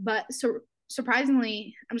 But so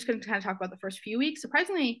surprisingly, I'm just going to kind of talk about the first few weeks.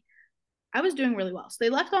 Surprisingly, I was doing really well. So they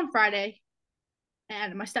left on Friday.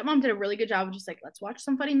 And my stepmom did a really good job of just like, let's watch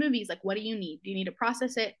some funny movies. Like, what do you need? Do you need to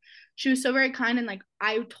process it? She was so very kind. And like,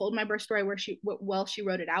 I told my birth story well, she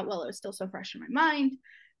wrote it out while it was still so fresh in my mind.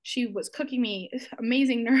 She was cooking me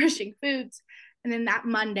amazing, nourishing foods. And then that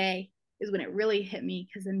Monday is when it really hit me,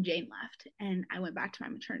 because then Jane left and I went back to my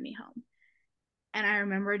maternity home. And I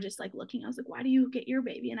remember just like looking, I was like, why do you get your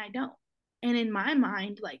baby and I don't? And in my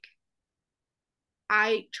mind, like,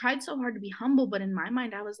 I tried so hard to be humble, but in my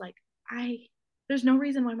mind, I was like, there's no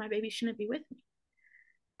reason why my baby shouldn't be with me.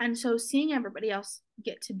 And so seeing everybody else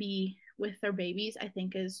get to be with their babies, I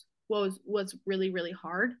think was really, really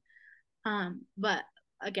hard. But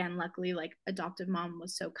again, luckily, like, adoptive mom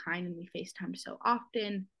was so kind and we FaceTimed so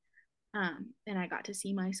often. And I got to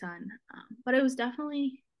see my son. But it was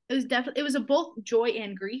a both joy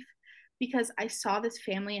and grief, because I saw this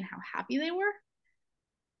family and how happy they were,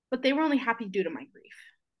 but they were only happy due to my grief.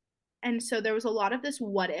 And so there was a lot of this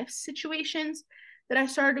what if situations that I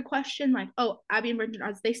started to question, like, oh, Abby and Bridget,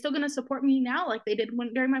 are they still going to support me now like they did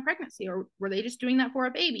during my pregnancy? Or were they just doing that for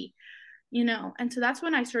a baby? And so that's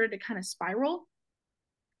when I started to kind of spiral.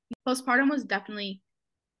 Postpartum was definitely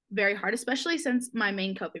very hard, especially since my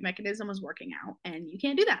main coping mechanism was working out. And you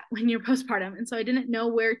can't do that when you're postpartum. And so I didn't know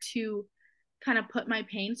where to kind of put my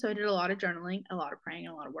pain. So I did a lot of journaling, a lot of praying,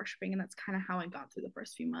 and a lot of worshiping. And that's kind of how I got through the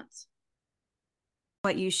first few months.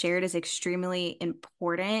 What you shared is extremely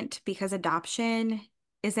important because adoption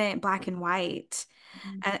isn't black and white.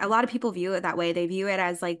 Mm-hmm. And a lot of people view it that way. They view it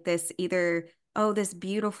as like this either, oh, this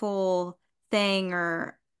beautiful thing,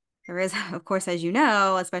 or there is, of course, as you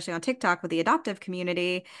know, especially on TikTok with the adoptive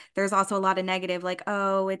community, there's also a lot of negative, like,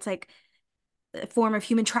 oh, it's like a form of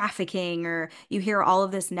human trafficking, or you hear all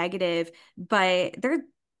of this negative, but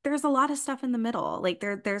there's a lot of stuff in the middle. Like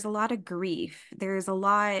there's a lot of grief. There's a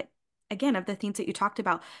lot, again, of the things that you talked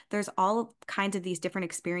about. There's all kinds of these different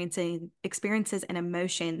experiences and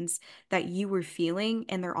emotions that you were feeling,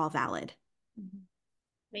 and they're all valid. Mm-hmm.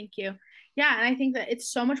 Thank you. Yeah, and I think that it's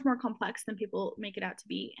so much more complex than people make it out to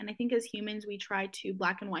be. And I think as humans, we try to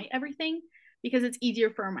black and white everything because it's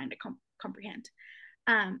easier for our mind to comprehend.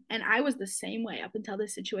 And I was the same way up until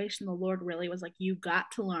this situation. The Lord really was like, you got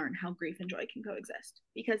to learn how grief and joy can coexist.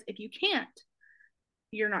 Because if you can't,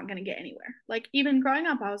 you're not going to get anywhere. Like, even growing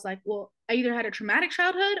up, I was like, well, I either had a traumatic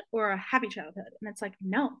childhood or a happy childhood. And it's like,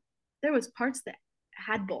 no, there was parts that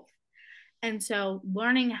had both. And so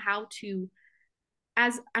learning how to,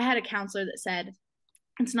 as I had a counselor that said,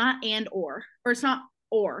 It's not or it's not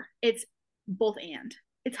or, it's both and.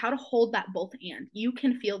 It's how to hold that both and. You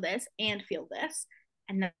can feel this and feel this,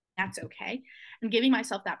 and that's okay. And giving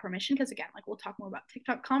myself that permission, because again, like we'll talk more about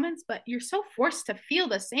TikTok comments, but you're so forced to feel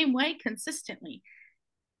the same way consistently.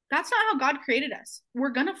 That's not how God created us. We're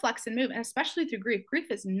gonna flex and move, and especially through grief.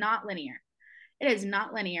 Grief is not linear. It is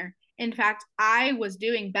not linear. In fact, I was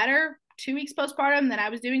doing better 2 weeks postpartum than I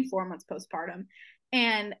was doing 4 months postpartum.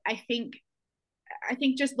 And I think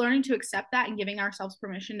just learning to accept that and giving ourselves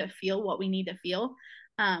permission to feel what we need to feel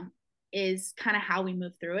um, is kind of how we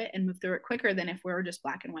move through it, and move through it quicker than if we were just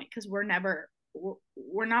black and white, because we're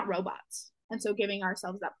not robots. And so giving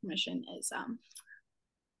ourselves that permission is,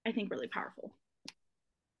 I think, really powerful.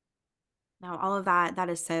 No, all of that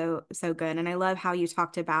is so so good. And I love how you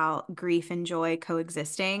talked about grief and joy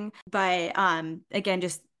coexisting. But again,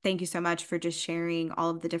 just thank you so much for just sharing all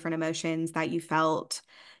of the different emotions that you felt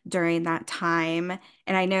during that time.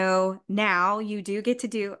 And I know now you get to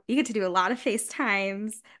do a lot of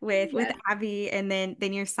FaceTimes with Yes. Abby and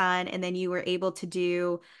then your son, and then you were able to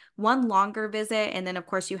do one longer visit, and then of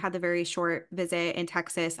course you had the very short visit in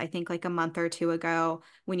Texas, I think like a month or two ago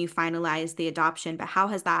when you finalized the adoption. But how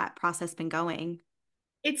has that process been going?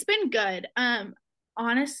 It's been good.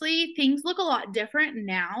 Honestly, things look a lot different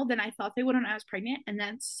now than I thought they would when I was pregnant, and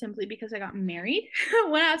that's simply because I got married.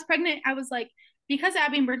 When I was pregnant, I was like, because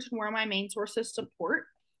Abby and Bridget were my main source of support,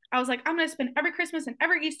 I was like, I'm gonna spend every Christmas and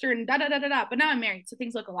every Easter and da da da da da. But now I'm married, so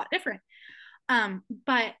things look a lot different.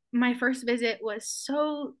 But my first visit was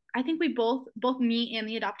so, I think we both me and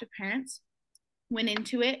the adoptive parents went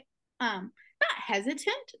into it not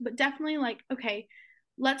hesitant, but definitely like, okay,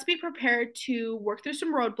 let's be prepared to work through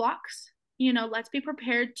some roadblocks. Let's be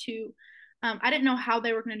prepared to, I didn't know how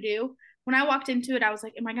they were going to do. When I walked into it, I was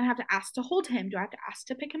like, am I going to have to ask to hold him? Do I have to ask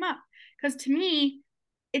to pick him up? Because to me,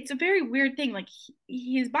 it's a very weird thing. Like,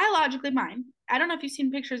 he's biologically mine. I don't know if you've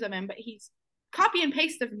seen pictures of him, but he's copy and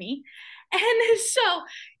paste of me. And so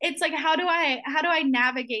it's like, how do I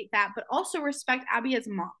navigate that, but also respect Abby as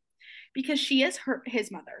mom, because she is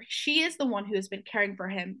his mother. She is the one who has been caring for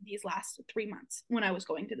him these last 3 months when I was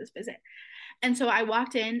going to this visit. And so I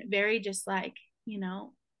walked in very just like,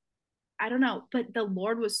 I don't know, but the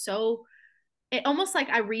Lord was so, it almost like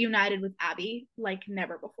I reunited with Abby like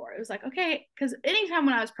never before. It was like, okay, because anytime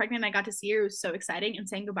when I was pregnant, I got to see her, it was so exciting. And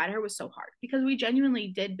saying goodbye to her was so hard, because we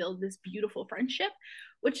genuinely did build this beautiful friendship,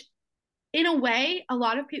 which in a way, a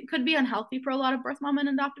lot of people could be unhealthy for a lot of birth mom and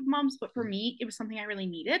adoptive moms. But for me, it was something I really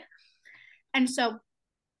needed. And so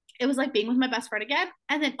it was like being with my best friend again,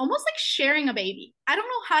 and then almost like sharing a baby. I don't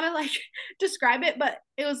know how to like describe it, but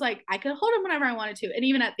it was like I could hold him whenever I wanted to. And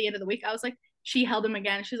even at the end of the week, I was like, she held him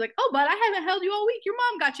again. She's like, oh, but I haven't held you all week. Your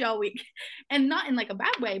mom got you all week. And not in like a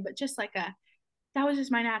bad way, but just like that was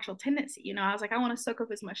just my natural tendency. I was like, I want to soak up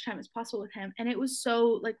as much time as possible with him. And it was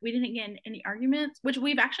so like, we didn't get in any arguments, which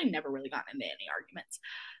we've actually never really gotten into any arguments.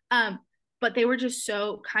 Um, but they were just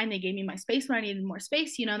so kind. They gave me my space when I needed more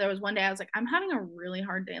space. There was one day I was like, I'm having a really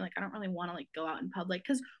hard day. Like, I don't really want to like go out in public.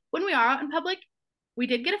 Because when we are out in public, we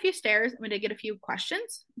did get a few stares and we did get a few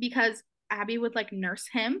questions, because Abby would like nurse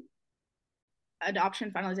him,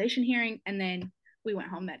 adoption finalization hearing, and then we went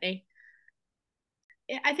home that day.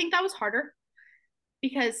 I think that was harder,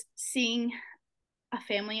 because seeing a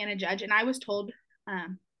family and a judge, and I was told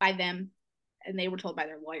by them, and they were told by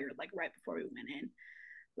their lawyer like right before we went in,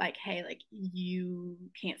 like, hey, like, you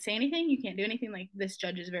can't say anything, you can't do anything, like, this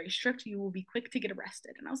judge is very strict, you will be quick to get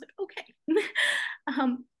arrested. And I was like, okay.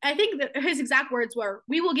 I think that his exact words were,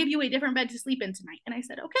 we will give you a different bed to sleep in tonight. And I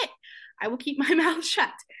said, okay, I will keep my mouth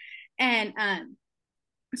shut. And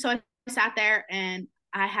so I sat there, and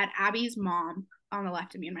I had Abby's mom on the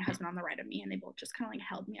left of me and my husband on the right of me, and they both just kind of like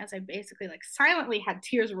held me as I basically like silently had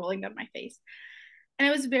tears rolling down my face. And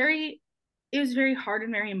it was very hard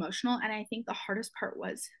and very emotional. And I think the hardest part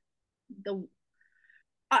was the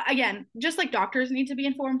again, just like doctors need to be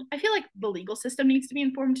informed, I feel like the legal system needs to be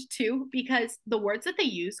informed too, because the words that they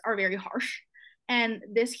use are very harsh. And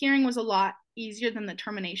this hearing was a lot easier than the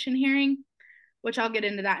termination hearing, which I'll get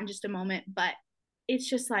into that in just a moment. But it's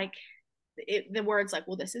just like the words like,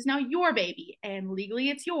 well, this is now your baby and legally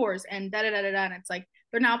it's yours and da da da da da. And it's like,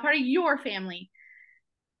 they're now part of your family.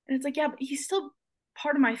 And it's like, yeah, but he's still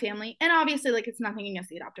part of my family. And obviously, like, it's nothing against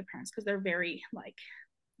the adoptive parents, because they're very,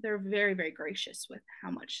 very gracious with how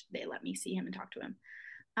much they let me see him and talk to him.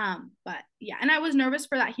 But yeah, and I was nervous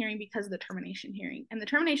for that hearing because of the termination hearing. And the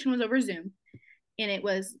termination was over Zoom. And it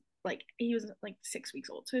was like, he was like 6 weeks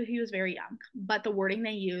old. So he was very young. But the wording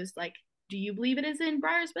they used, like, do you believe it is in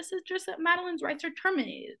Breyer's best interest that Madelyn's rights are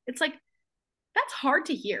terminated? It's like, that's hard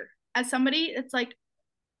to hear. As somebody, it's like,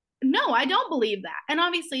 no, I don't believe that. And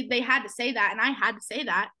obviously they had to say that, and I had to say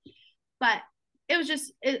that, but it was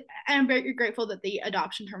just, I'm very grateful that the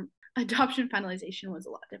adoption finalization was a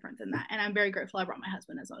lot different than that. And I'm very grateful I brought my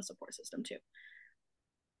husband as a support system too.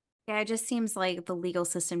 Yeah, it just seems like the legal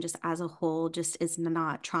system just as a whole just is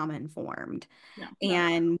not trauma informed. No, not at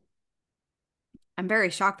all. And I'm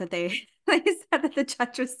very shocked that they they said that the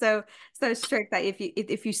judge was so strict that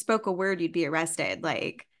if you spoke a word, you'd be arrested.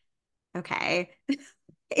 Like, okay.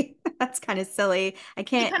 That's kind of silly. I He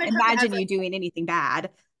can't kind of took it as imagine like, you doing anything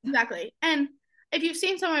bad. exactly. And if you've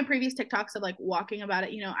seen some of my previous TikToks of like walking about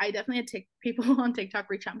it, I definitely had people on TikTok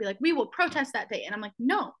reach out and be like, we will protest that day. And I'm like,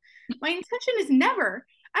 no, my intention is never.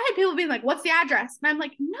 I had people being like, what's the address? And I'm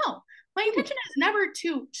like, no, my intention is never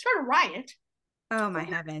to start a riot. Oh my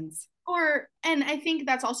heavens. And I think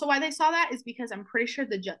that's also why they saw that, is because I'm pretty sure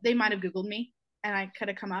they might have Googled me and I could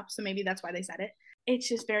have come up. So maybe that's why they said it. It's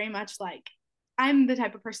just very much like, I'm the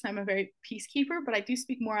type of person, I'm a very peacekeeper, but I do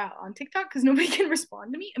speak more out on TikTok because nobody can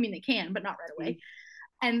respond to me. I mean, they can, but not right away.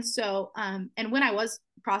 And so, and when I was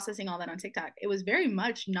processing all that on TikTok, it was very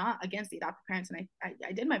much not against the adoptive parents. And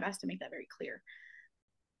I did my best to make that very clear.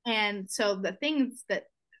 And so the things that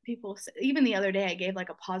people, even the other day, I gave like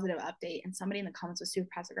a positive update, and somebody in the comments was super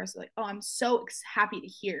passive aggressive, like, oh, I'm so happy to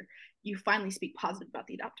hear you finally speak positive about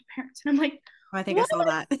the adoptive parents. And I'm like, Oh, I think I what saw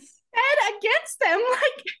that. said against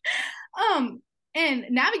them? And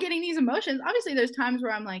navigating these emotions, obviously there's times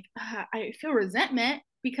where I'm like, I feel resentment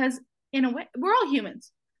because in a way, we're all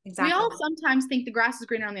humans. We Exactly. all sometimes think the grass is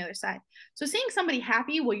greener on the other side. So seeing somebody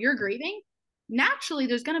happy while you're grieving, naturally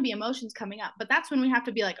there's going to be emotions coming up, but that's when we have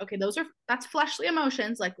to be like, okay, that's fleshly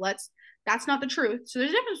emotions, like that's not the truth. So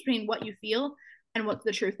there's a difference between what you feel and what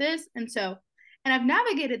the truth is. And I've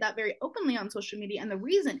navigated that very openly on social media, and the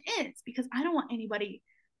reason is because I don't want anybody,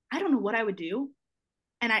 I don't know what I would do,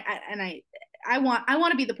 and I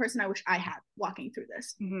want to be the person I wish I had walking through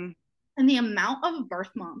this. Mm-hmm. And the amount of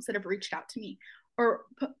birth moms that have reached out to me, or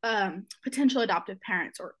potential adoptive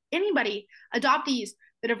parents, or anybody, adoptees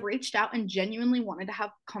that have reached out and genuinely wanted to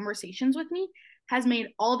have conversations with me, has made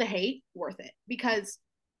all the hate worth it, because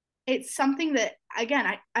it's something that, again,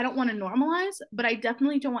 I don't want to normalize, but I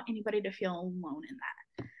definitely don't want anybody to feel alone in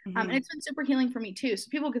that. And Mm-hmm. it's been super healing for me too. So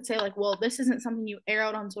people could say like, well, this isn't something you air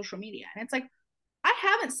out on social media. And it's like, I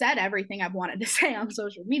haven't said everything I've wanted to say on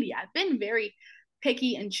social media. I've been very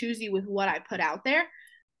picky and choosy with what I put out there.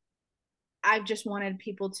 I've just wanted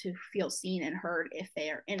people to feel seen and heard if they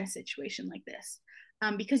are in a situation like this.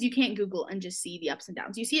 Because you can't Google and just see the ups and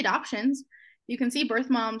downs. You see adoptions, you can see birth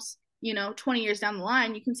moms, 20 years down the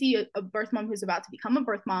line, you can see a birth mom who's about to become a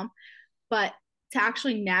birth mom, but to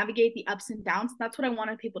actually navigate the ups and downs, that's what I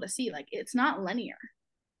wanted people to see. Like, it's not linear.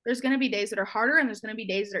 There's going to be days that are harder, and there's going to be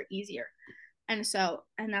days that are easier. And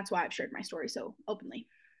that's why I've shared my story so openly.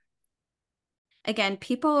 Again,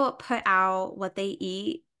 people put out what they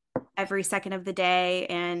eat every second of the day,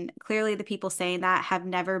 and clearly the people saying that have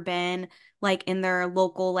never been like in their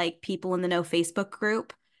local like people in the know Facebook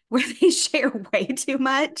group where they share way too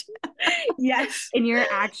much. Yes. And you're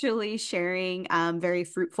actually sharing very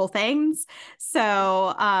fruitful things.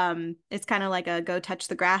 So it's kind of like a go touch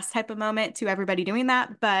the grass type of moment to everybody doing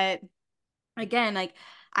that. But again, like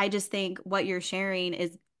I just think what you're sharing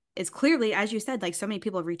is clearly, as you said, like so many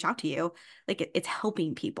people have reached out to you. Like it's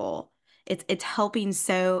helping people. It's helping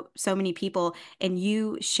so many people, and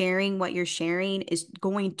you sharing what you're sharing is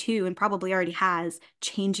going to, and probably already has,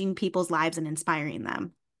 changing people's lives and inspiring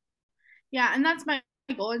them. Yeah, and that's my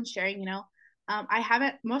goal in sharing. I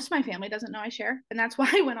haven't. Most of my family doesn't know I share, and that's why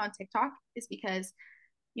I went on TikTok. Is because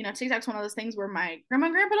TikTok's one of those things where my grandma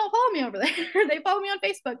and grandpa don't follow me over there. They follow me on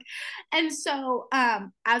Facebook. And so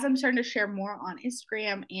as I'm starting to share more on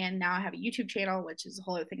Instagram, and now I have a YouTube channel, which is a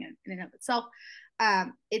whole other thing in and of itself,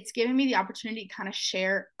 it's given me the opportunity to kind of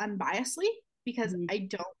share unbiasedly, because Mhm. I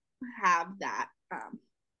don't have that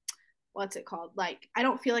what's it called? Like, I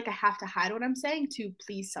don't feel like I have to hide what I'm saying to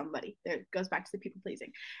please somebody. There it goes back to the people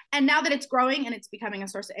pleasing. And now that it's growing and it's becoming a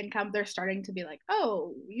source of income, they're starting to be like,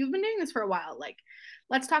 oh, you've been doing this for a while. Like,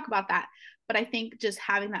 let's talk about that. But I think just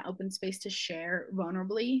having that open space to share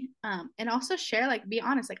vulnerably, and also share, like, be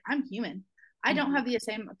honest, like, I'm human. I don't Mhm. have the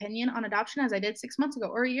same opinion on adoption as I did 6 months ago,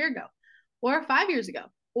 or a year ago, or 5 years ago,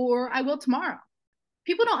 or I will tomorrow.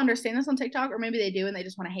 People don't understand this on TikTok, or maybe they do and they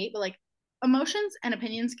just want to hate, but like, emotions and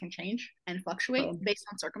opinions can change and fluctuate Totally. based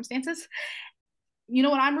on circumstances. You know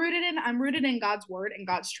what I'm rooted in? I'm rooted in God's word and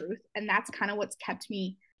God's truth. And that's kind of what's kept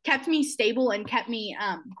me kept me stable and kept me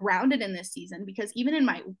grounded in this season, because even in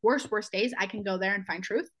my worst days, I can go there and find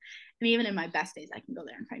truth. And even in my best days, I can go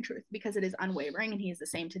there and find truth, because it is unwavering and he is the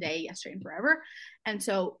same today, yesterday, and forever. And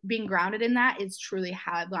so being grounded in that is truly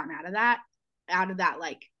how I've gotten out of that,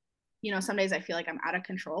 like, you know, some days I feel like I'm out of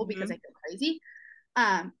control because I feel crazy.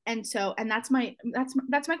 And that's my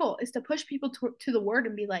goal, is to push people to the word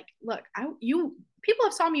and be like, look, people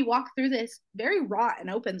have saw me walk through this very raw and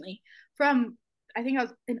openly from, I think I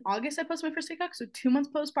was in August, I posted my first TikTok. So 2 months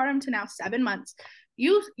postpartum to now 7 months.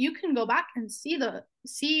 You can go back and see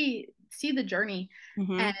the journey.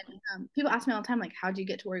 And people ask me all the time, like, how do you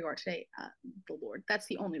get to where you are today? The Lord. That's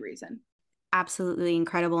the only reason. Absolutely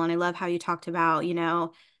incredible. And I love how you talked about, you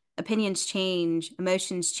know, opinions change,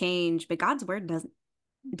 emotions change, but God's word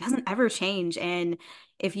doesn't ever change. And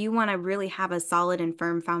if you want to really have a solid and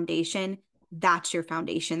firm foundation, that's your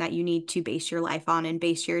foundation that you need to base your life on and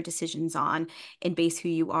base your decisions on and base who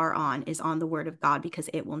you are on, is on the word of God, because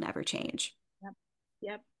it will never change.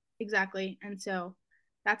 Yep, exactly. And so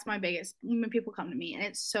that's my biggest, when people come to me, and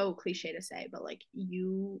it's so cliche to say, but like,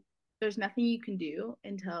 there's nothing you can do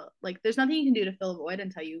to fill a void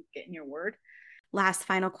until you get in your word. Last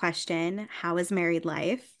final question. How is married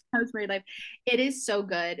life? How is married life? It is so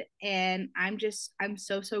good. And I'm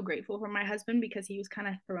so grateful for my husband, because he was kind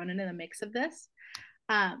of thrown into the mix of this.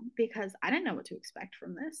 Because I didn't know what to expect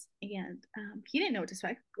from this. And he didn't know what to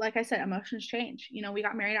expect. Like I said, emotions change. You know, we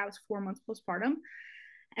got married, I was 4 months postpartum.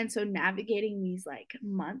 And so navigating these like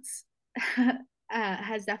months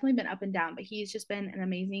has definitely been up and down, but he's just been an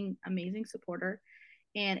amazing, amazing supporter.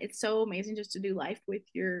 And it's so amazing just to do life with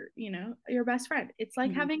your best friend. It's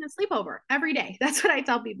like having a sleepover every day. That's what I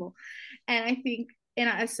tell people. And I think in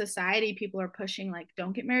a society, people are pushing, like,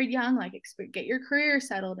 don't get married young, like, get your career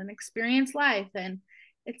settled and experience life. And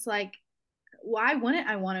it's like, why wouldn't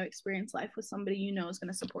I want to experience life with somebody you know is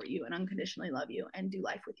going to support you and unconditionally love you and do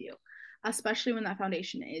life with you, especially when that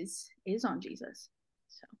foundation is on Jesus.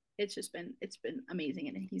 So it's been amazing,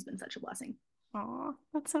 and he's been such a blessing. Oh,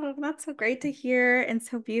 that's so great to hear, and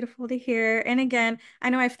so beautiful to hear. And again, I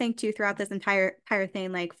know I've thanked you throughout this entire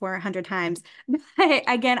thing like 400 times. But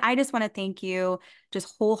again, I just want to thank you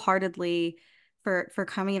just wholeheartedly for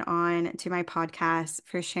coming on to my podcast,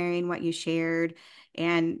 for sharing what you shared.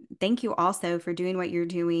 And thank you also for doing what you're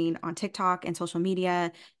doing on TikTok and social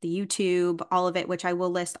media, the YouTube, all of it, which I will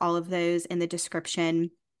list all of those in the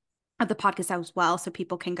description of the podcast as well, so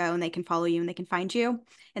people can go and they can follow you and they can find you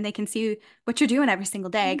and they can see what you're doing every single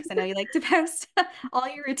day, because I know you like to post all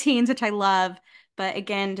your routines, which I love. But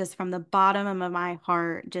again, just from the bottom of my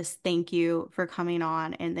heart, just thank you for coming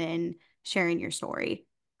on and then sharing your story.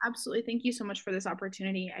 Absolutely. Thank you so much for this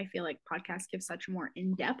opportunity. I feel like podcasts give such a more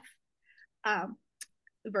in-depth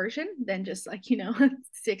version than just like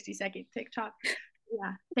 60-second TikTok.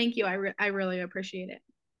 Yeah, thank you. I really appreciate it.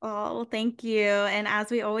 Oh, thank you. And as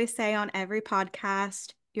we always say on every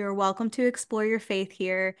podcast, you're welcome to explore your faith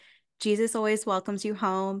here. Jesus always welcomes you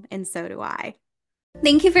home, and so do I.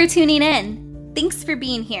 Thank you for tuning in. Thanks for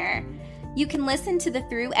being here. You can listen to the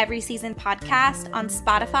Through Every Season podcast on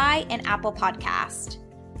Spotify and Apple Podcast.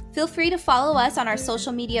 Feel free to follow us on our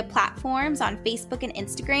social media platforms on Facebook and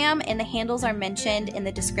Instagram, and the handles are mentioned in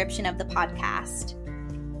the description of the podcast.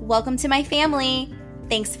 Welcome to my family.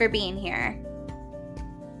 Thanks for being here.